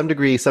think to some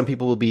degree, some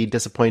people will be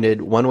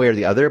disappointed one way or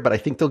the other, but I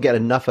think they'll get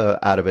enough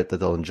out of it that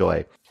they'll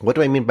enjoy. What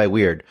do I mean by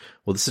weird?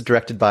 Well, this is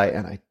directed by,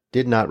 and I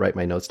did not write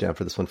my notes down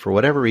for this one. For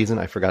whatever reason,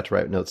 I forgot to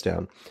write notes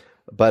down.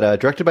 But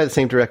directed by the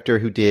same director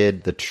who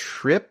did The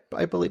Trip,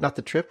 I believe. Not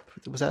The Trip.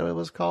 Was that what it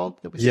was called?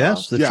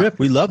 Yes, The Trip.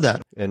 We love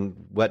that. And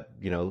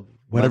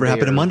Whatever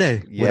happened to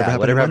Monday? Yeah,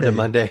 whatever happened to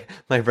Monday?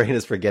 My brain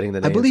is forgetting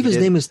the name. I believe his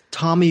name is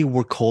Tommy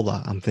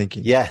Wirkola, I'm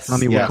thinking. Yes.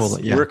 Tommy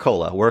Wirkola. Yeah.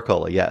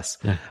 Wirkola, yes.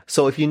 Yeah.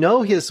 So if you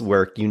know his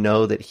work, you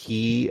know that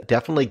he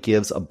definitely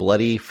gives a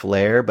bloody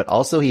flair, but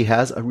also he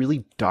has a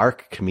really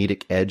dark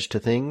comedic edge to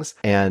things.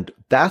 And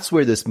that's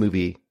where this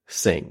movie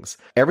sings.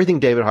 Everything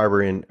David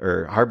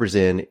Harbour's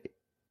in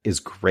is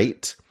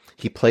great.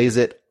 He plays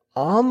it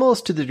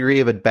almost to the degree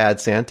of a Bad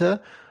Santa,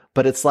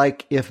 but it's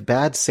like if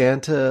Bad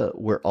Santa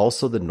were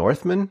also the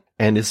Northman,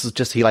 and this is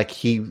just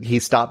he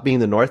stopped being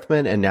the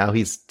Northman and now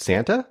he's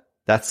Santa.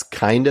 That's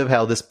kind of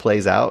how this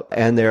plays out.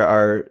 And there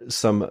are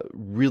some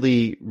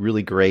really,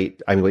 really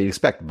great, what you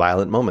expect,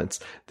 violent moments.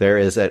 There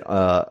is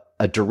a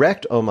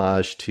direct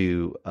homage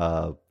to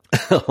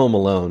Home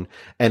Alone,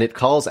 and it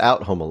calls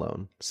out Home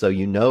Alone. So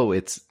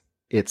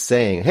it's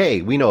saying,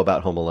 hey, we know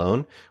about Home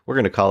Alone. We're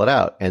going to call it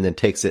out, and then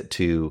takes it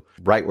to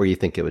right where you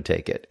think it would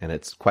take it. And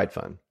it's quite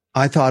fun.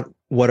 I thought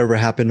Whatever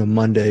Happened on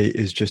Monday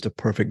is just a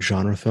perfect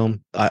genre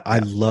film. I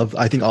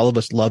think all of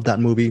us love that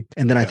movie.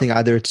 And then I think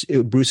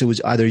Bruce, it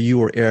was either you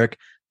or Eric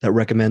that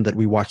recommended that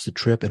we watch The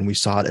Trip, and we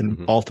saw it,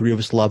 and all three of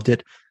us loved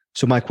it.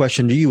 So my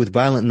question to you with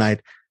Violent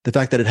Night, the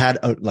fact that it had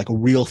a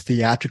real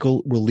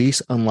theatrical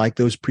release, unlike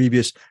those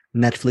previous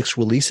Netflix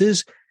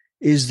releases,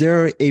 is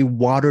there a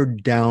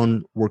watered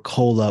down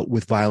Wirkola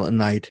with Violent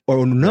Night?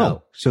 Or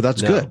no. So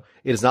that's good.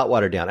 It is not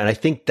watered down. And I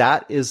think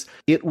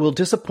it will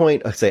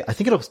disappoint. I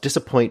think it'll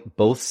disappoint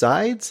both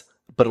sides,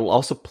 but it'll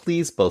also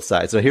please both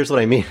sides. So here's what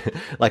I mean.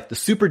 Like the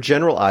super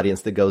general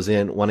audience that goes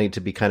in wanting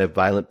to be kind of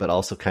violent, but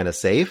also kind of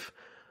safe,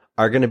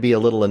 are going to be a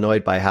little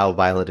annoyed by how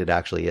violent it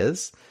actually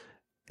is.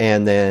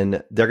 And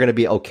then they're going to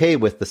be okay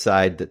with the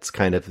side that's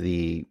kind of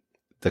the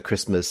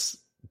Christmas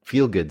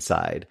feel-good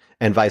side,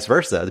 and vice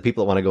versa. The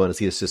people that want to go in and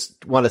see this,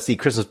 just want to see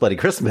Christmas, Bloody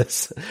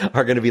Christmas,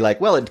 are going to be like,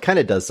 well, it kind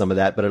of does some of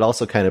that, but it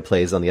also kind of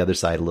plays on the other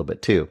side a little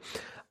bit too.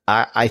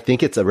 I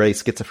think it's a very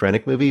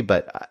schizophrenic movie,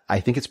 but I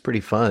think it's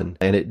pretty fun,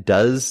 and it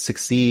does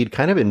succeed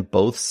kind of in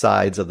both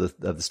sides of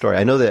the story.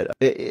 I know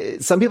that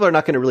some people are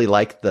not going to really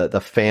like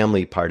the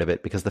family part of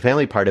it, because the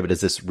family part of it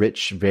is this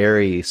rich,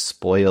 very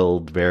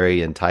spoiled,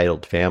 very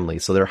entitled family.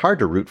 So they're hard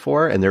to root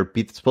for, and they're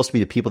supposed to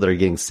be the people that are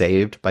getting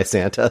saved by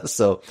Santa.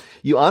 So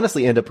you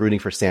honestly end up rooting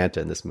for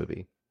Santa in this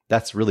movie.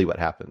 That's really what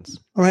happens.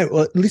 All right.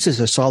 Well, at least it's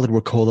a solid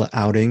Wirkola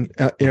outing.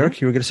 Eric,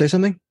 you were going to say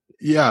something?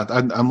 Yeah,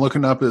 I'm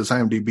looking up his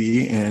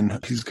IMDb, and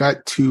he's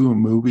got 2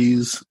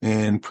 movies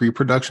in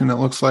pre-production, it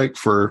looks like,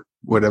 for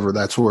whatever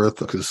that's worth,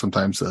 because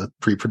sometimes the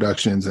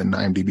pre-productions and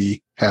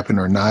IMDb happen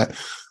or not.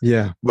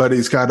 Yeah. But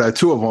he's got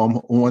 2 of them.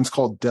 One's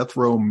called Death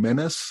Row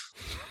Menace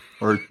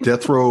or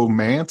Death Row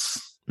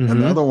Mance. Mm-hmm.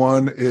 Another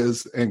one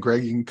is, and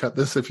Greg, you can cut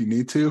this if you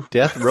need to.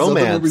 Death Romance.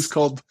 Another movie's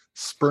called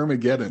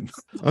Spermageddon.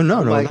 Oh,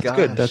 no, that's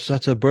good.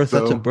 That's a birth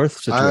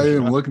situation. I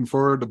am looking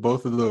forward to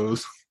both of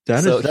those.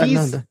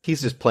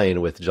 He's just playing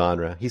with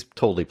genre. He's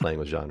totally playing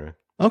with genre.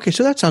 Okay,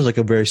 so that sounds like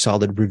a very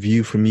solid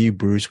review from you,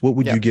 Bruce. What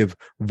would Yeah. you give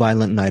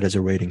Violent Night as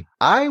a rating?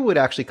 I would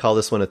actually call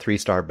this one a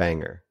 3-star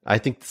banger. I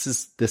think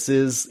this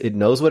is, it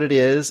knows what it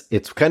is.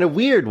 It's kind of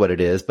weird what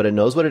it is, but it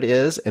knows what it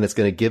is, and it's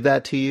going to give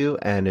that to you.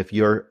 And if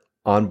you're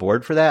on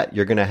board for that,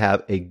 you're going to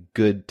have a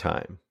good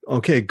time.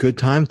 Okay, good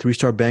time.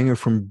 3-star banger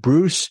from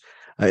Bruce.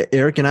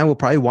 Eric and I will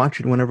probably watch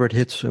it whenever it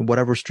hits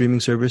whatever streaming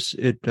service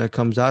it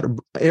comes out.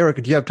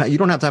 Eric, do you have time? You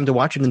don't have time to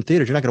watch it in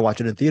theaters. You're not going to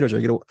watch it in theaters. Are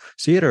you going to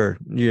see it, or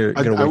you're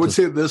going to wait? I would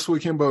say this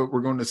weekend, but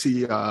we're going to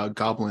see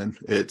Goblin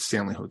at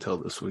Stanley Hotel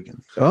this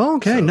weekend. Oh,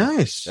 okay, So,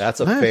 nice. That's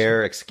a Nice.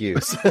 fair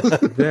excuse.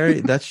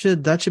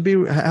 That should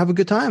be, have a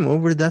good time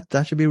over that.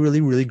 That should be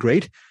really, really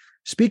great.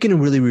 Speaking of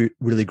really,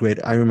 really great,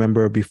 I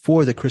remember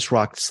before the Chris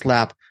Rock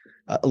slap,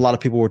 a lot of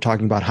people were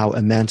talking about how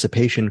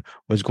Emancipation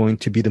was going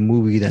to be the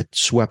movie that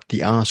swept the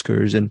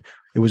Oscars, and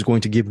it was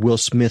going to give Will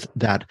Smith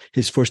that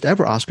his first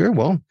ever Oscar.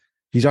 Well,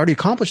 he's already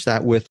accomplished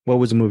that with, what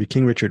was the movie?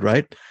 King Richard,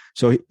 right?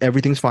 So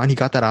everything's fine. He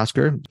got that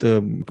Oscar.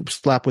 The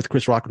slap with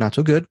Chris Rock, not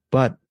so good.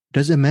 But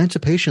does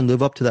Emancipation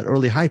live up to that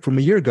early hype from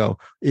a year ago?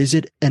 Is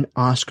it an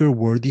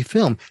Oscar-worthy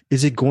film?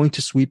 Is it going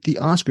to sweep the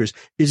Oscars?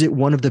 Is it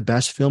one of the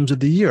best films of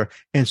the year?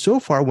 And so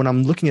far, when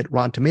I'm looking at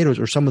Rotten Tomatoes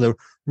or some of the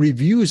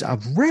reviews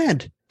I've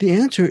read, the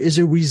answer is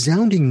a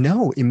resounding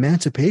no.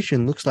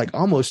 Emancipation looks like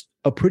almost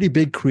a pretty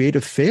big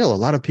creative fail. A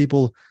lot of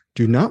people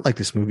do not like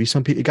this movie.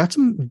 Some people, it got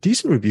some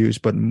decent reviews,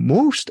 but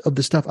most of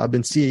the stuff I've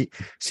been seeing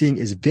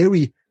is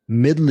very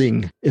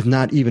middling, if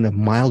not even a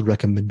mild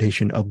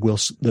recommendation of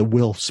the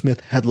Will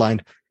Smith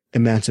headlined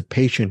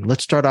Emancipation.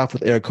 Let's start off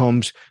with Eric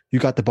Holmes. You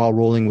got the ball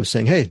rolling with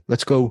saying, hey,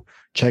 let's go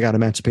check out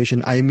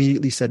Emancipation. I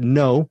immediately said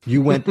no.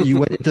 You went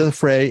into the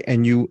fray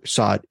and you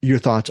saw it. Your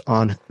thoughts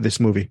on this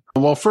movie?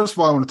 Well, first of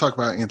all, I want to talk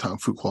about Anton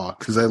Fuqua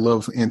because I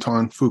love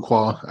Anton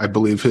Fuqua. I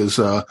believe his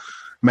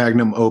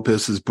magnum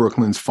opus is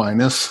Brooklyn's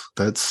Finest.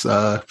 That's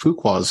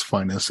Fuqua's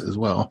finest as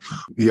well.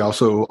 He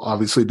also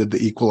obviously did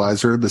The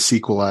Equalizer, The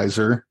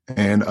Sequelizer,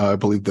 and I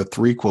believe The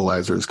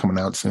Threequalizer is coming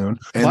out soon.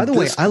 And by the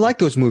way, I like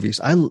those movies.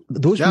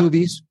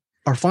 Movies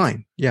are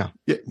fine. Yeah,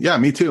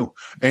 me too.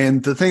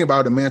 And the thing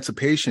about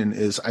Emancipation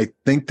is I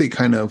think they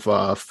kind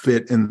of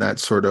fit in that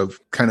sort of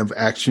kind of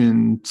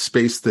action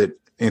space that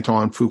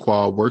Anton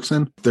Fuqua works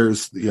in.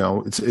 There's,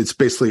 it's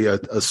basically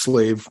a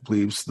slave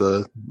leaves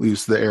the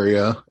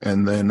area,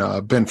 and then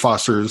Ben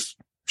Foster's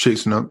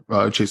chasing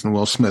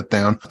Will Smith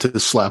down to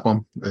slap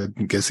him. I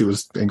guess he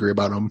was angry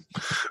about him.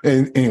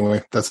 And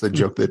anyway, that's the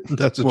joke that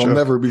will joke.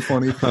 never be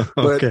funny. But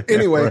Okay,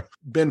 anyway, right.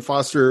 Ben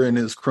Foster and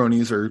his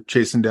cronies are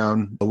chasing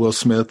down Will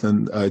Smith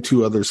and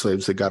 2 other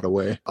slaves that got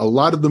away. A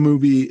lot of the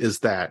movie is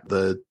that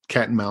the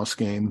cat and mouse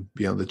game,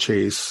 the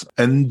chase.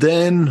 And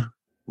then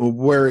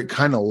where it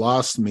kind of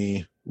lost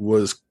me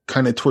was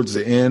kind of towards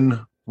the end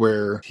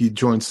where he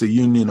joins the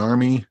Union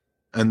Army.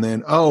 And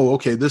then,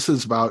 this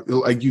is about,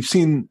 like, you've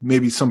seen,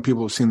 maybe some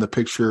people have seen the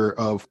picture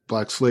of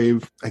Black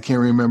Slave. I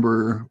can't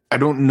remember. I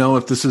don't know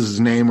if this is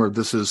his name or if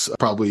this is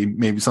probably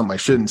maybe something I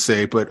shouldn't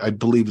say, but I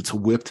believe it's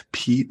Whipped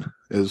Pete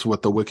is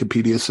what the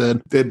Wikipedia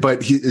said.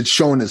 But it's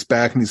showing his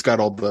back and he's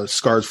got all the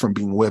scars from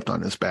being whipped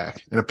on his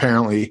back. And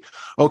apparently,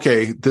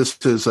 this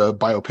is a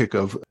biopic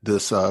of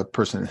this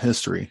person in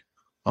history,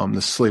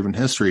 this slave in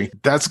history.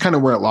 That's kind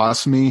of where it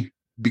lost me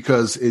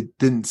because it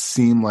didn't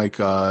seem like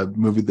a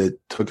movie that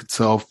took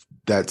itself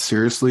that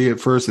seriously at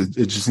first. It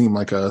just seemed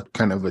like a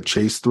kind of a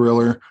chase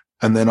thriller.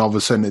 And then all of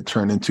a sudden it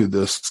turned into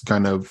this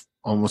kind of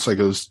almost like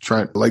it was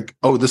trying, like,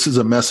 this is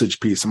a message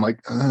piece. I'm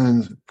like,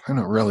 kind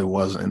of really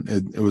wasn't.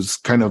 It was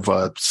kind of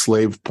a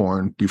slave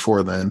porn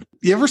before then.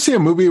 You ever see a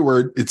movie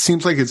where it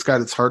seems like it's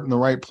got its heart in the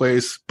right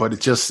place, but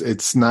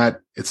it's not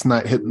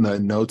hitting the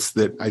notes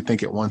that I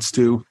think it wants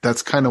to?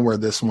 That's kind of where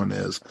this one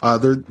is.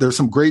 There's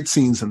some great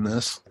scenes in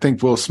this. I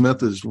think Will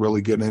Smith is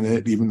really good in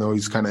it, even though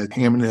he's kind of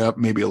hamming it up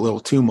maybe a little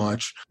too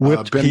much.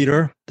 Whipped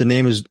Peter. The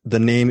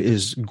name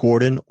is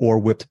Gordon, or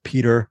Whipped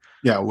Peter.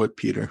 Yeah, Whipped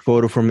Peter.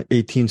 Photo from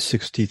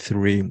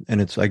 1863,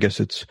 and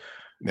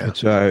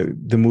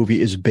the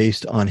movie is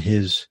based on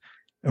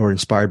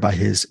inspired by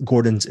his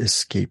Gordon's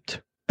Escape.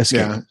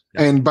 Yeah.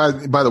 And by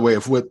the way,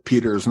 if Whipped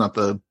Peter is not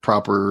the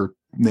proper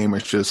name I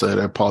should have said,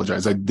 I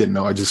apologize. I didn't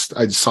know. I just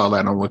saw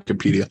that on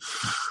Wikipedia.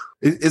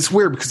 It's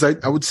weird because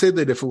I would say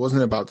that if it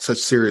wasn't about such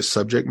serious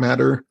subject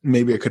matter,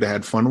 maybe I could have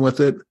had fun with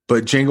it.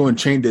 But Django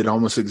Unchained did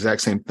almost the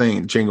exact same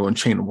thing. Django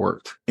Unchained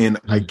worked. And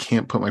I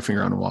can't put my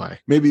finger on why.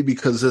 Maybe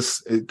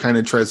because it kind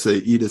of tries to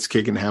eat its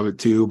cake and have it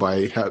too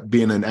by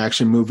being an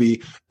action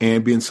movie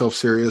and being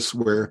self-serious,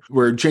 where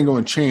Django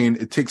Unchained,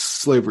 it takes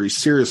slavery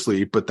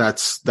seriously, but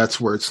that's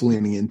where it's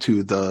leaning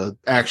into the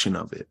action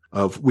of it.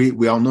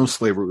 We all know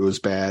slavery was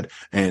bad,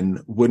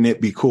 and wouldn't it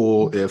be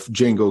cool if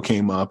Django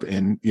came up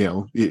and,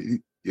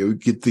 you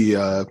get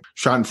the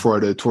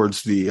Schadenfreude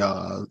towards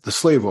the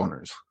slave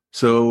owners.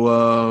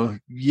 So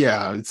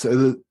it's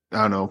I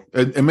don't know.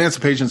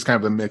 Emancipation is kind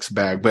of a mixed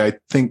bag, but I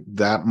think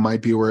that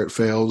might be where it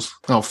fails.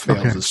 Oh,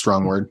 fails is a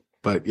strong word.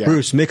 But yeah.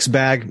 Bruce, mixed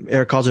bag.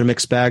 Eric calls it a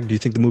mixed bag. Do you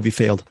think the movie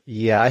failed?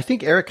 Yeah, I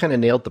think Eric kind of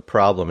nailed the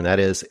problem. And that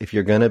is, if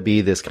you're going to be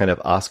this kind of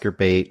Oscar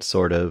bait,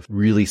 sort of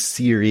really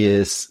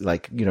serious,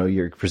 like, you know,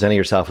 you're presenting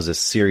yourself as a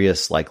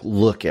serious, like,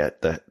 look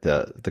at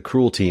the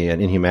cruelty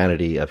and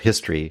inhumanity of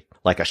history,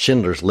 like a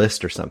Schindler's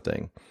List or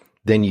something,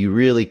 then you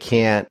really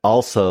can't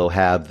also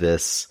have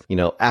this, you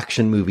know,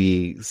 action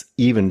movies,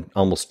 even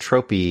almost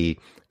tropey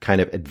kind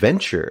of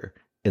adventure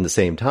in the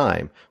same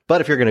time. But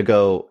if you're going to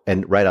go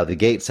and right out of the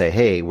gate say,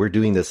 hey, we're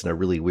doing this in a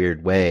really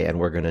weird way and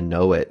we're going to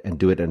know it and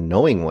do it in a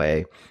knowing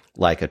way,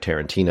 like a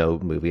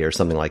Tarantino movie or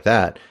something like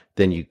that,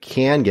 then you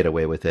can get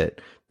away with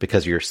it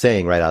because you're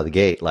saying right out of the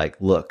gate, like,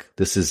 look,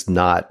 this is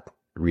not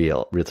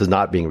real. This is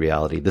not being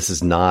reality. This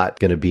is not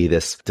going to be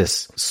this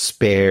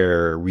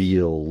spare,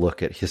 real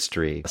look at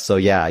history. So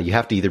yeah, you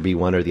have to either be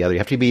one or the other. You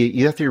have to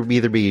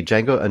either be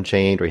Django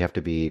Unchained or you have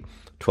to be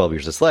 12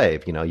 Years a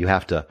Slave. You know, you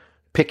have to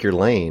pick your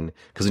lane,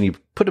 because when you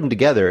put them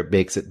together, it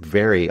makes it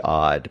very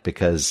odd,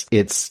 because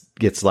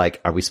it's like,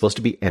 are we supposed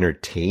to be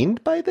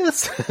entertained by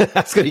this?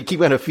 That's what you keep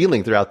kind of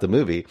feeling throughout the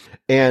movie.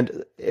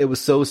 And it was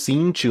so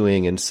scene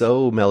chewing and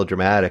so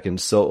melodramatic and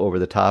so over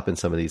the top in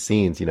some of these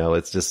scenes. You know,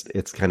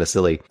 it's kind of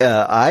silly.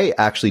 I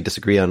actually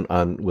disagree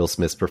on Will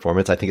Smith's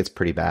performance. I think it's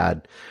pretty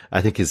bad.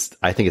 I think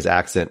his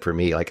accent, for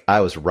me, like, I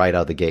was right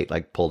out of the gate,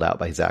 like, pulled out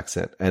by his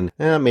accent. And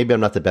maybe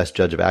I'm not the best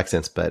judge of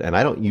accents, and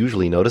I don't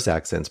usually notice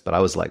accents, but I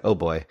was like, oh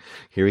boy,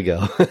 here we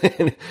go.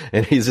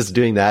 and he's just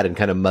doing that and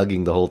kind of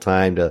mugging the whole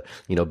time to,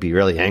 you know, be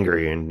really angry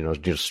and, you know,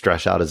 just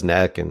stretch out his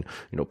neck and,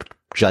 you know,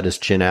 jut his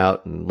chin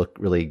out and look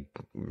really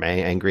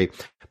angry.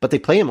 But they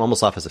play him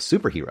almost off as a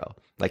superhero.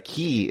 Like,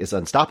 he is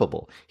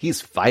unstoppable.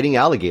 He's fighting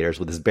alligators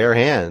with his bare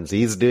hands.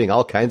 He's doing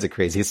all kinds of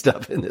crazy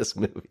stuff in this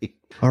movie.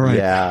 All right.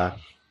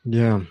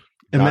 Yeah.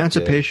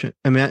 Emancipation.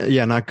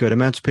 Not good.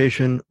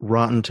 Emancipation,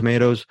 Rotten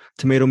Tomatoes,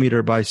 tomato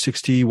meter by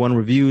 61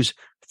 reviews,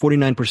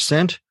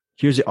 49%.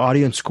 Here's the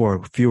audience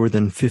score, fewer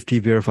than 50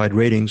 verified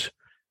ratings.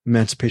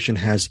 Emancipation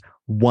has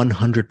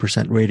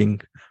 100%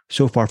 rating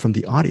so far from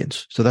the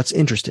audience. So that's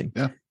interesting.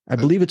 Yeah. I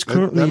believe it's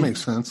currently... That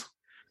makes sense.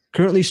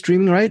 Currently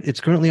streaming, right?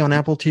 It's currently on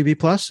Apple TV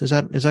Plus. Is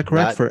that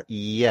correct? Not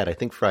yet. I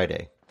think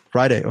Friday.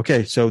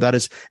 Okay. So that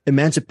is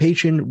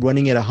Emancipation,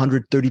 running at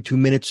 132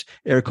 minutes.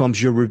 Eric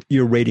Holmes,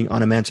 your rating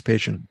on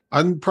Emancipation.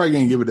 I'm probably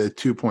going to give it a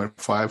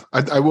 2.5.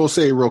 I will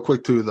say real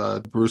quick to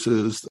the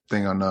Bruce's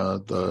thing on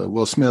the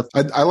Will Smith.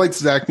 I liked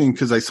his acting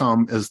because I saw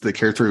him as the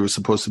character he was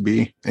supposed to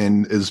be.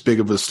 And as big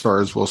of a star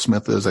as Will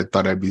Smith is, I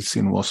thought I'd be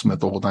seeing Will Smith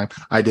the whole time.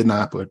 I did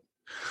not, but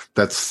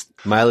that's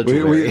mileage.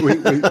 We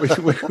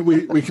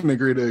can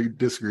agree to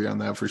disagree on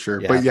that for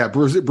sure. Yeah. But yeah,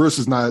 Bruce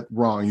is not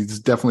wrong. He's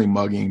definitely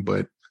mugging,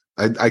 but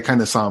I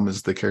kind of saw him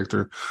as the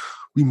character.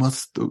 We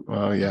must.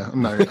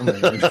 I'm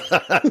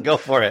not. Go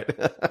for it.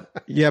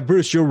 Yeah,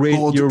 Bruce, your rate.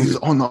 God is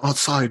on the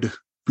outside.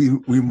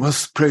 We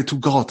must pray to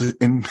God,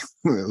 and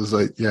it was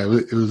like, yeah,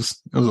 it was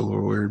a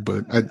little weird,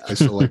 but I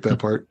still like that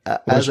part.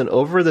 As an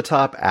over the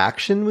top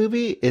action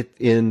movie, it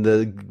in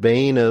the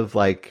vein of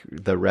like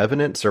the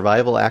Revenant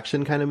survival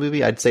action kind of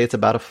movie, I'd say it's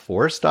about a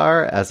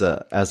 4-star. As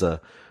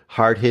a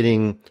hard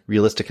hitting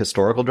realistic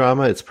historical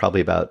drama, it's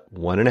probably about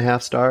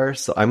 1.5 stars.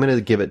 So I'm going to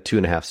give it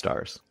 2.5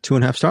 stars.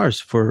 2.5 stars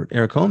for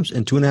Eric Holmes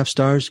and 2.5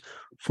 stars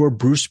for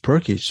Bruce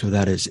Perky. So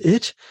that is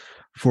it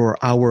for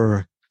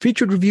our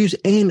featured reviews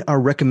and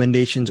our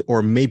recommendations,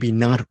 or maybe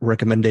not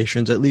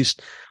recommendations. At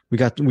least we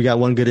got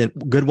one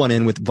good one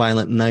in with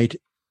Violent Night.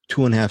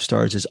 2.5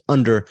 stars is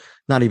under,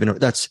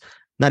 that's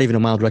not even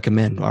a mild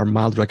recommend. Our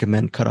mild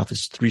recommend cutoff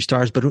is 3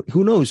 stars, but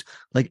who knows?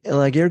 Like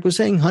Eric was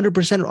saying,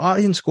 100%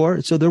 audience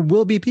score. So there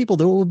will be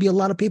a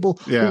lot of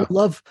people who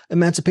love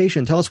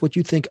Emancipation. Tell us what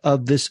you think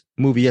of this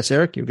movie. Yes,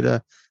 Eric, you're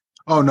gonna.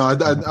 Oh no,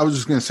 I was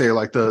just gonna say,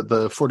 like, the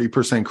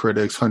 40%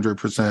 critics,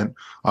 100%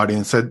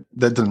 audience. That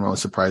doesn't really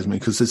surprise me,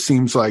 because it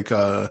seems like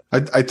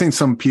I think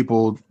some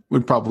people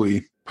would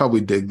probably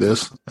dig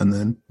this, and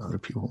then other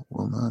people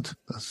will not.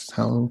 That's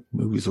how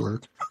movies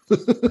work.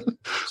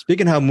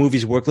 Speaking of how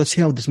movies work, let's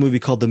see how this movie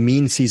called The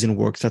Mean Season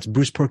works. That's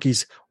Bruce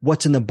Perky's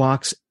What's in the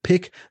Box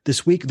pick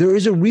this week. There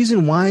is a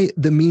reason why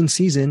The Mean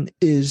Season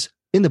is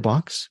in the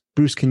box.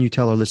 Bruce, can you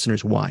tell our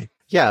listeners why?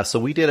 Yeah, so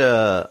we did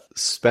a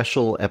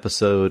special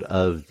episode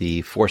of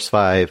the Force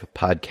 5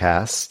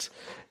 podcast,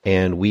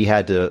 and we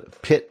had to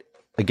pit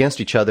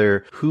against each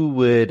other who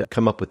would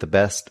come up with the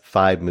best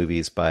 5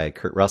 movies by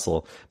Kurt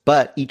Russell.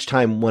 But each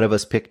time one of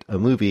us picked a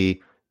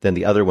movie, then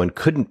the other one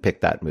couldn't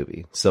pick that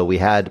movie. So we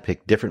had to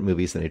pick different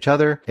movies than each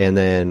other. And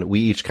then we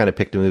each kind of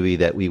picked a movie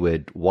that we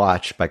would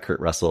watch by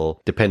Kurt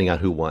Russell, depending on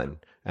who won.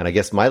 And I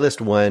guess my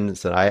list won,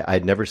 so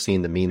I'd never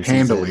seen The Mean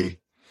Season.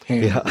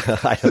 Yeah,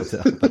 I don't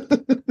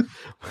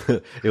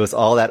know. It was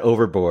all that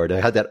Overboard. I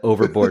had that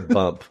Overboard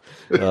bump.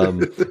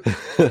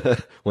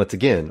 Once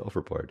again,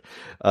 Overboard.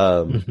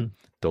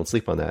 Don't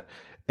sleep on that.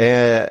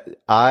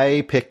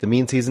 I picked The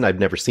Mean Season. I've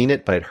never seen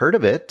it, but I'd heard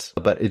of it.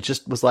 But it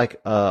just was like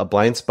a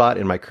blind spot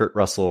in my Kurt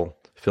Russell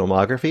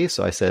filmography.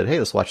 So I said, hey,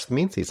 let's watch The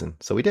Mean Season.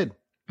 So we did.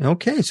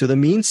 Okay, so The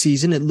Mean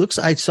Season,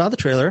 I saw the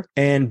trailer,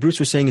 and Bruce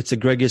was saying it's the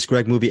Greggiest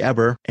Greg movie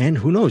ever. And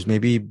who knows,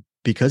 maybe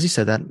because he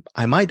said that,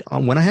 I might,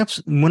 when I have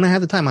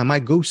the time, I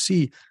might go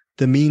see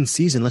The Mean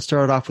Season. Let's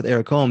start it off with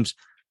Eric Holmes.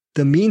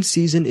 The Mean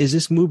Season is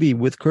this movie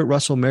with Kurt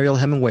Russell, Mariel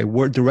Hemingway,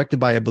 directed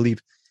by, I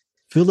believe,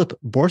 Philip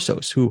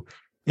Borsos, who,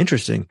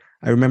 interesting.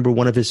 I remember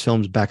one of his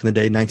films back in the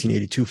day, the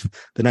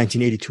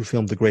 1982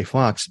 film, The Gray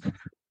Fox.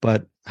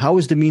 But how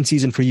was The Mean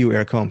Season for you,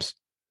 Eric Holmes?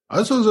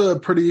 This was a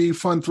pretty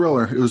fun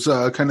thriller. It was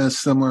kind of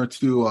similar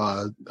to,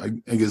 I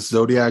guess,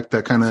 Zodiac,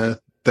 that kind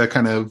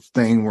of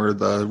thing where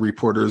the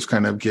reporters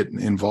kind of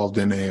getting involved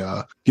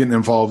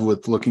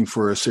with looking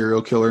for a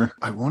serial killer.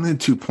 I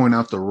wanted to point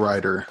out the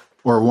writer,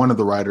 or one of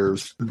the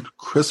writers,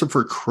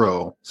 Christopher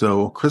Crowe.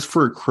 So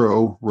Christopher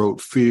Crowe wrote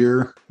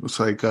Fear. It was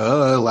like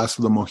Last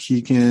of the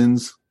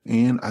Mohicans.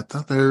 And I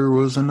thought there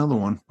was another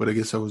one, but I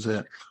guess that was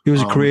it. He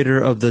was a creator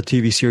of the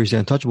TV series The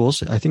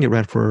Untouchables. I think it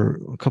ran for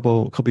a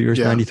couple years,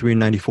 93 and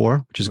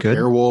 94, which is good.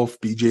 Airwolf,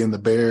 BJ and the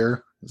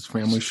Bear, his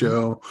family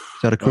show.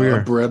 Is that a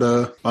career?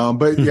 Beretta.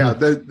 But yeah,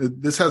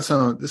 this has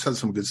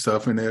some good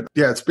stuff in it.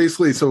 Yeah, it's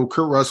basically, so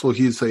Kurt Russell,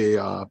 he's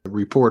a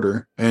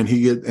reporter, and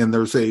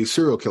there's a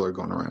serial killer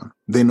going around.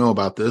 They know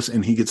about this,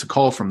 and he gets a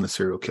call from the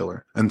serial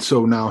killer. And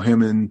so now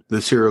him and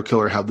the serial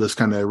killer have this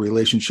kind of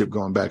relationship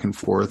going back and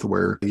forth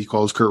where he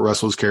calls Kurt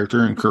Russell's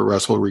character, and Kurt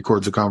Russell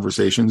records the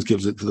conversations,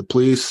 gives it to the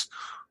police.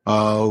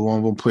 One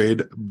of them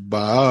played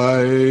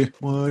by,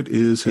 what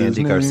is his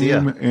name? Garcia.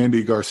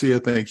 Andy Garcia,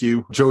 thank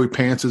you. Joey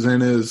Pants is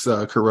in as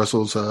Kurt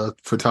Russell's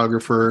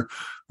photographer.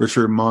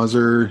 Richard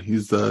Mazur,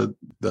 he's the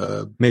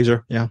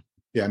Mazur, yeah.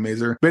 Yeah,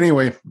 Mazur. But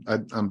anyway,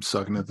 I'm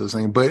sucking at this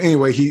thing. But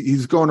anyway,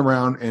 he's going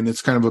around, and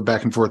it's kind of a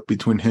back and forth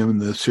between him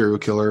and the serial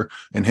killer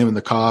and him and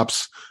the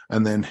cops.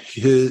 And then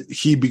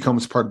he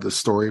becomes part of the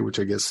story, which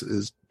I guess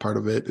is part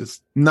of it.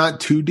 It's not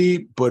too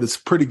deep, but it's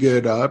pretty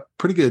good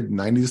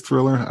 90s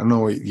thriller. I don't know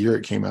what year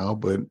it came out,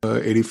 but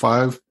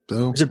 85.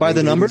 So is it by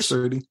the numbers?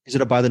 30. Is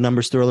it a by the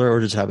numbers thriller,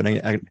 or does it have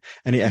any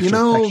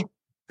extra?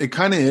 It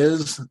kind of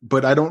is,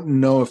 but I don't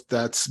know if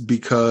that's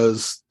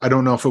because I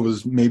don't know if it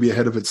was maybe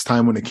ahead of its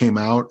time when it came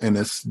out and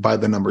it's by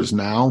the numbers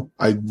now.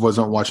 I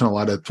wasn't watching a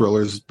lot of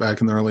thrillers back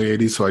in the early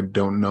 80s, so I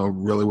don't know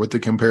really what to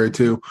compare it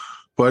to.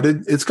 But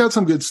it's got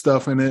some good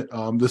stuff in it.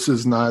 This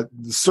is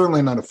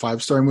certainly not a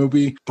 5-star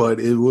movie, but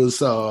it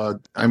was,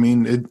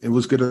 it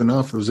was good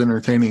enough. It was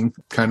entertaining.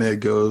 Kind of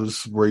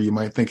goes where you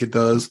might think it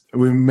does.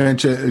 We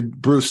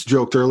mentioned, Bruce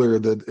joked earlier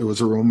that it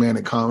was a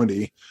romantic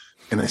comedy.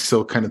 And I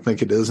still kind of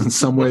think it is in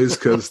some ways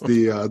because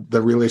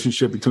the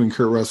relationship between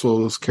Kurt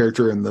Russell's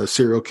character and the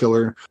serial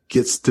killer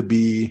gets to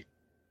be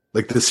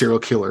like the serial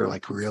killer,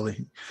 like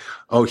really,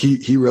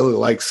 he really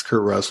likes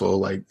Kurt Russell,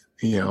 like,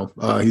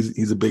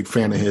 he's a big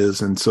fan of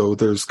his, and so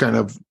there's kind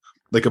of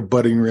like a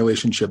budding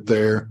relationship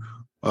there.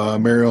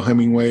 Mariel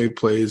Hemingway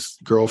plays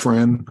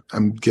girlfriend.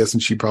 I'm guessing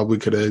she probably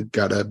could have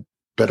got a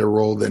better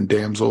role than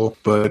damsel,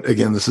 but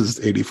again, this is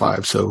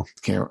 85, so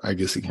I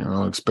guess you can't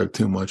really expect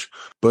too much.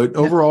 But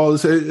overall,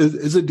 it's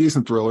a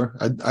decent thriller.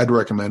 I'd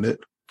recommend it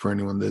for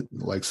anyone that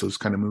likes those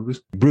kind of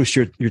movies. Bruce,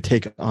 your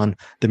take on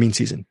The Mean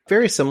Season?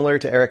 Very similar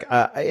to Eric.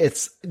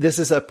 This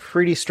is a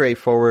pretty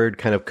straightforward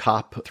kind of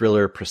cop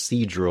thriller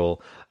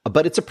procedural.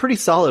 But it's a pretty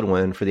solid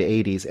one for the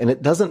 80s. And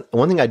it doesn't,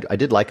 one thing I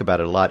did like about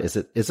it a lot is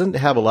it doesn't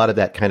have a lot of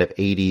that kind of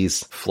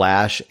 80s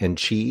flash and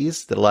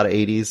cheese that a lot of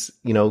 80s,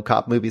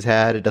 cop movies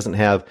had. It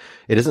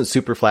isn't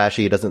super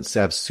flashy. It doesn't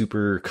have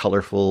super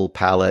colorful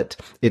palette.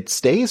 It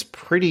stays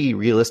pretty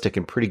realistic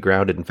and pretty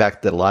grounded. In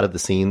fact, that a lot of the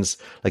scenes,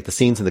 like the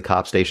scenes in the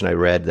cop station I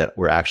read that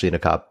were actually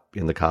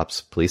in the cops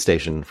police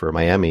station for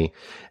Miami,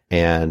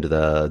 and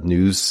the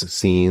news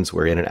scenes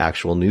were in an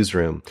actual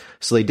newsroom.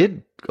 So they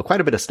did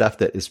quite a bit of stuff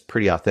that is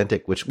pretty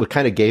authentic, which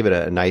kind of gave it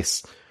a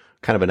nice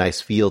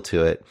feel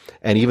to it.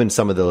 And even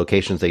some of the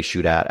locations they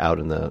shoot at out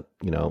in the,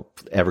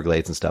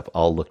 Everglades and stuff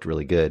all looked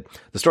really good.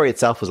 The story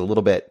itself was a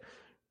little bit,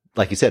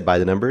 like you said, by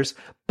the numbers,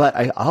 but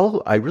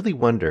I really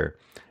wonder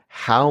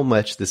how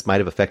much this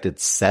might have affected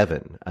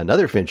Seven,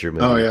 another Fincher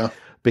movie. Oh, yeah.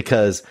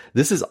 Because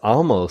this is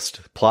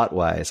almost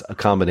plot-wise a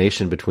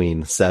combination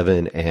between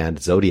Seven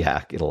and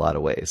Zodiac in a lot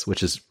of ways,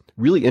 which is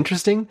really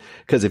interesting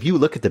because if you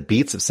look at the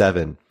beats of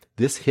Seven,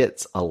 this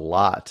hits a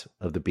lot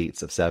of the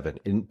beats of Seven,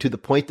 and to the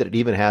point that it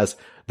even has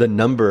the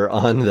number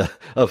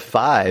of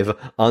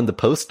 5 on the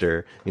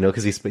poster,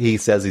 because he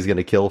says he's going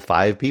to kill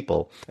 5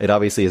 people. It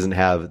obviously doesn't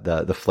have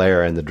the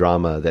flair and the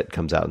drama that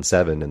comes out in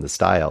Seven and the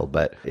style,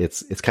 but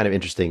it's kind of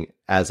interesting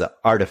as an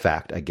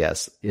artifact, I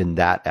guess, in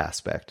that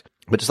aspect.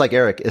 But just like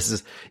Eric,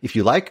 if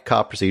you like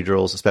cop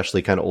procedurals,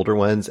 especially kind of older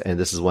ones, and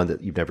this is one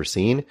that you've never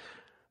seen,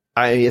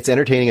 it's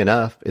entertaining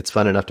enough. It's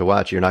fun enough to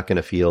watch. You're not going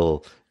to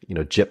feel,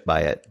 gypped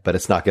by it, but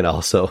it's not going to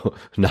also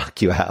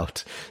knock you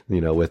out,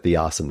 with the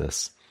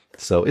awesomeness.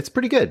 So it's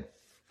pretty good.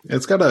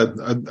 It's got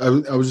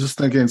I was just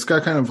thinking, it's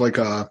got kind of like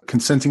a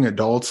consenting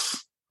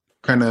adults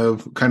kind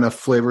of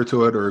flavor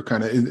to it, or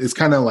it's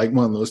kind of like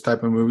one of those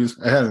type of movies.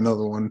 I had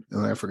another one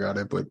and I forgot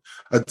it,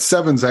 but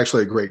Seven's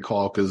actually a great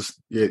call because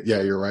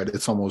yeah, you're right.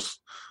 It's almost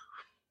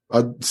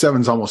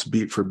Seven's almost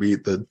beat for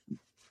beat the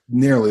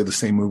nearly the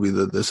same movie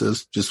that this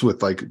is, just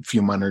with like a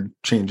few minor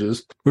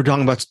changes. We're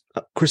talking about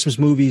Christmas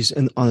movies,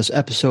 and on this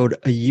episode,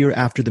 a year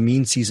after the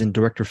Mean Season,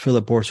 director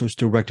Philip Borsos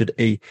directed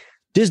a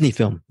Disney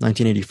film,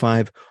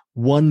 1985,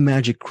 One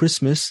Magic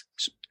Christmas,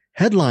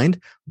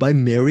 headlined by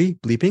Mary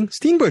bleeping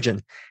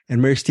Steenburgen.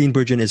 And Mary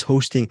Steenburgen is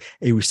hosting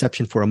a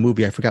reception for a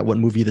movie. I forgot what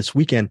movie this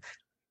weekend.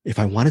 If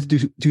I wanted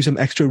to do some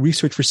extra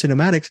research for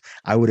cinematics,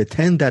 I would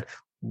attend that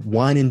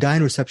wine and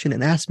dine reception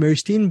and ask Mary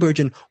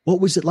Steenburgen,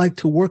 what was it like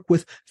to work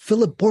with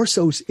Philip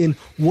Borsos in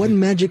One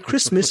Magic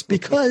Christmas?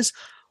 Because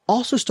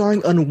also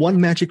starring on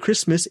One Magic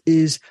Christmas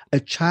is a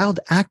child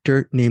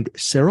actor named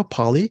Sarah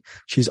Polley.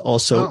 She's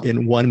also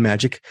in One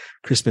Magic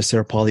Christmas.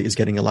 Sarah Polley is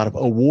getting a lot of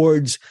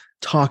awards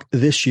talk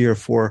this year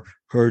for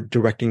her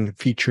directing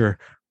feature.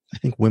 I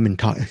think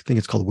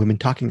it's called Women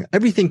Talking.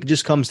 Everything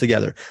just comes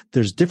together.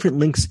 There's different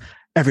links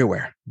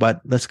everywhere. But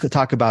let's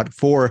talk about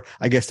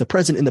the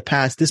present and the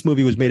past. This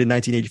movie was made in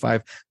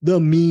 1985, The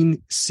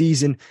Mean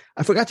Season.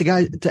 I forgot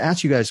to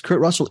ask you guys, Kurt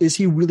Russell, is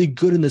he really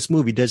good in this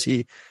movie? Is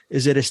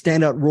it a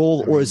standout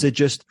role, or is it's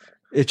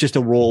just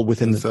a role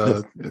within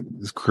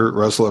is Kurt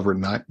Russell ever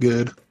not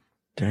good?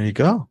 There you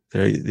go.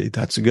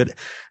 That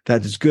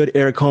is good.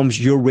 Eric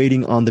Holmes, your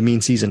rating on The Mean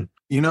Season.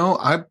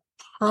 I'd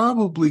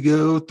probably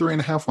go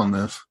 3.5 on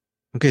this.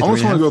 Okay, I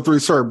almost want to go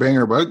 3-star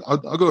banger, but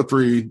I'll go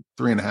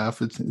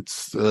 3.5.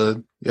 It's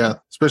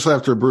especially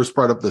after Bruce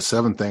brought up the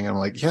 7 thing. I'm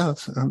like, I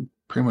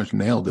pretty much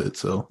nailed it.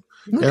 So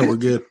yeah, we're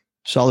good.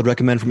 Solid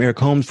recommend from Eric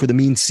Holmes for The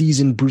Mean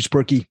Season. Bruce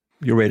Berkey,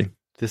 your rating.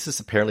 This is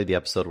apparently the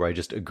episode where I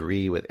just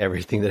agree with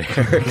everything that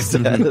Eric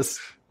says.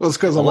 Well, it's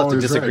because I'll have to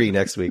disagree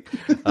next week.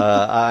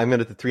 I'm going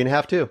to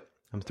 3.5 too.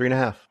 I'm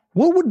 3.5.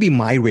 What would be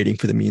my rating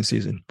for The Mean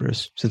Season,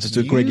 Bruce? Since it's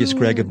the greatest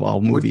Greg of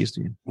all movies.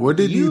 What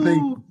did you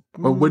think?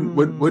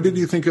 What did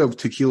you think of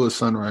Tequila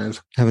Sunrise?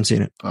 Haven't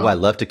seen it. I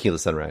love Tequila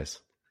Sunrise.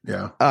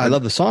 Yeah, I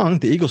love the song,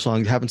 the Eagle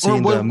song. Haven't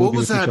seen the movie. What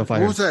was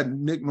that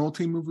Nick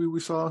Nolte movie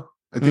we saw?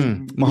 I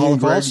think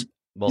Mulholland Falls.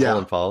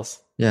 Mulholland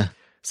Falls. Yeah.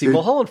 See,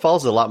 Mulholland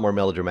Falls is a lot more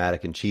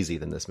melodramatic and cheesy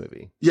than this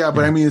movie. Yeah,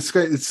 but I mean, it's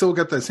still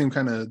got that same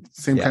kind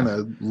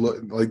of look.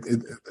 Like,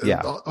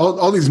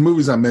 all these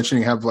movies I'm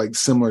mentioning have like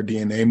similar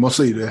DNA,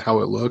 mostly to how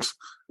it looks.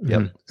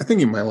 Yep. I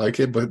think you might like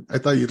it, but I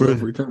thought you'd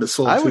love Return to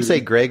Seoul. I would say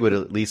Greg would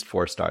at least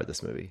 4-star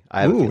this movie.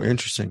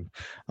 Interesting.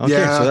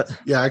 Okay,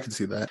 I can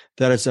see that.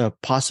 That is a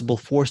possible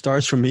 4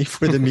 stars from me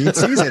for The Mean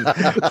Season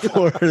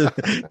for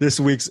this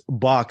week's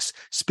box.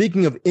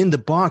 Speaking of in the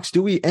box,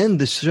 do we end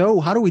the show?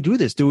 How do we do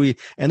this? Do we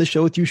end the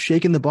show with you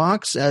shaking the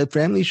box,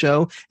 family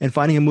show, and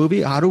finding a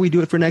movie? How do we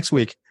do it for next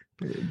week,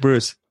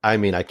 Bruce? I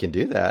mean, I can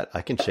do that.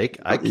 I can shake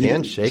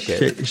it.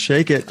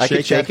 Shake it. I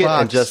can shake it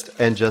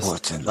and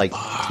just like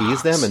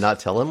tease them and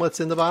not tell them what's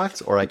in the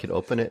box, or I could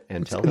open it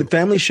and tell them. The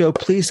family show,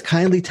 please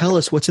kindly tell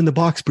us what's in the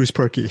box, Bruce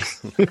Perky.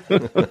 What's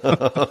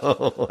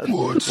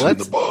in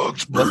the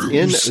box, Bruce?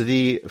 What's in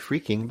the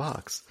freaking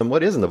box? And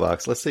what is in the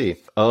box? Let's see.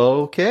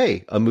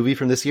 Okay, a movie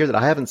from this year that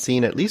I haven't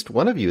seen. At least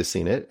one of you has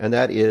seen it, and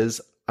that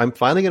is I'm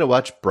finally going to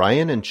watch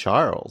Brian and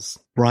Charles.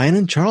 Brian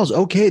and Charles.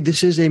 Okay,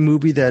 this is a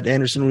movie that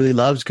Anderson really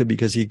loves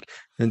because he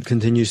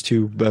continues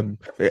to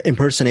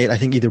impersonate, I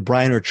think, either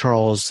Brian or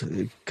Charles,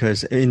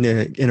 because in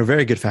a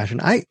very good fashion.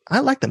 I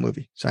like that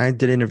movie. So I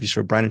did interviews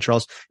for Brian and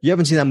Charles. You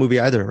haven't seen that movie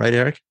either, right,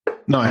 Eric?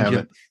 No, I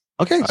haven't.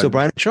 Okay, so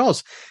Brian and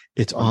Charles.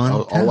 It's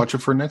on. I'll watch it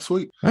for next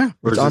week. Yeah,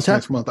 or it's on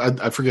next month.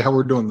 I forget how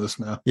we're doing this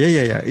now.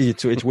 Yeah.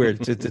 It's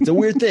weird. It's a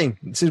weird thing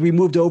since we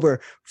moved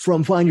over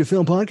from Find Your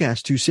Film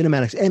podcast to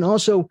Cinematics, and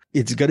also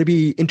it's going to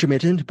be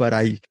intermittent. But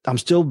I'm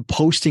still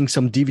posting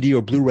some DVD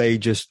or Blu-ray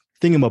just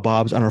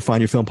thingamabobs on our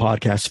Find Your Film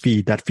podcast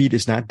feed. That feed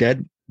is not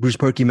dead. Bruce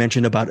Perky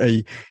mentioned about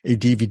a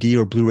DVD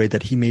or Blu-ray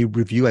that he may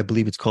review. I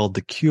believe it's called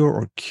The Cure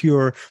or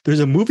Cure. There's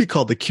a movie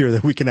called The Cure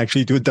that we can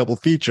actually do a double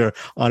feature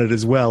on it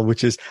as well,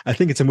 which is, I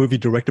think it's a movie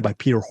directed by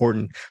Peter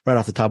Horton, right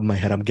off the top of my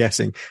head, I'm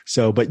guessing.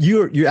 So, but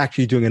you're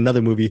actually doing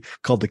another movie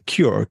called The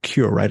Cure or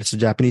Cure, right? It's a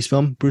Japanese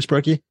film, Bruce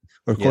Perky,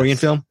 or Korean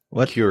film?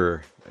 What?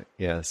 Cure.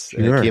 Yes.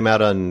 Sure. It came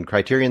out on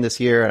Criterion this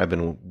year. I've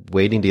been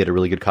waiting to get a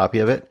really good copy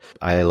of it.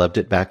 I loved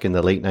it back in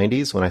the late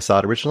 90s when I saw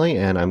it originally,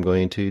 and I'm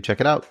going to check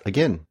it out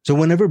again. So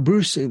whenever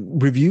Bruce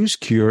reviews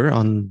Cure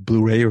on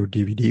Blu-ray or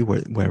DVD,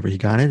 wherever he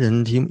got it,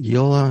 and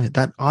he'll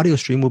that audio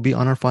stream will be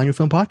on our Find Your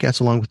Film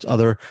podcast, along with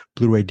other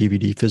Blu-ray,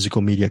 DVD,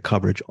 physical media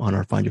coverage on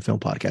our Find Your Film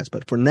podcast.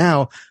 But for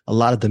now, a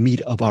lot of the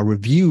meat of our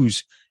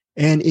reviews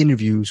and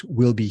interviews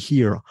will be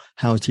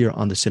housed here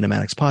on the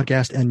Cinematics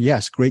podcast. And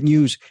yes, great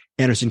news.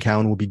 Anderson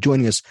Cowan will be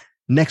joining us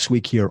next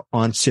week here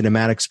on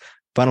Cinematics.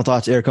 Final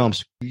thoughts, Eric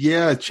Holmes.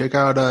 Yeah, check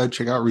out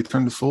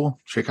Return to Seoul.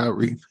 Check out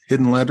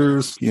Hidden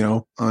Letters,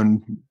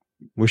 on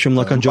wish him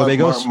luck on Joe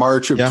Begos.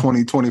 March of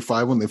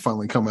 2025 when they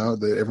finally come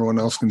out that everyone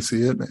else can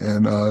see it.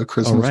 And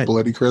Christmas,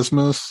 Bloody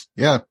Christmas.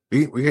 Yeah,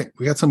 we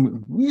got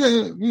some,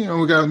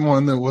 we got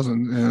one that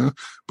wasn't,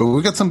 but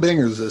we got some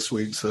bangers this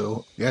week.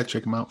 So yeah,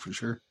 check them out for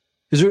sure.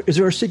 Is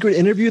there a secret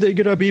interview that you're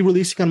going to be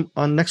releasing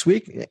on next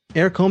week?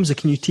 Eric Holmes,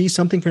 can you tease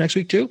something for next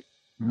week too?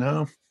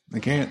 No, I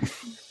can't.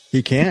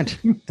 He can't.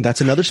 And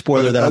that's another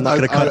spoiler that I'm not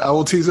going to cut. I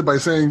will tease it by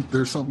saying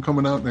there's something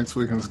coming out next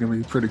week, and it's going to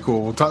be pretty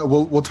cool.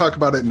 We'll talk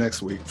about it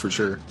next week for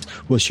sure.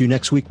 We'll see you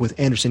next week with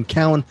Anderson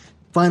Cowan.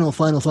 Final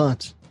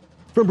thoughts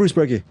from Bruce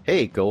Berkey.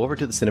 Hey, go over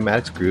to the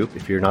Cinematics group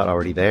if you're not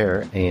already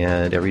there.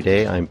 And every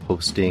day I'm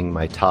posting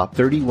my top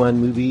 31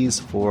 movies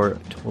for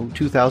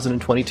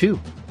 2022.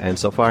 And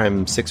so far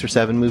I'm 6 or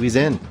 7 movies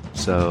in.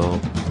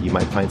 So you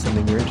might find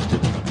something you're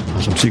interested in.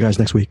 Awesome. See you guys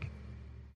next week.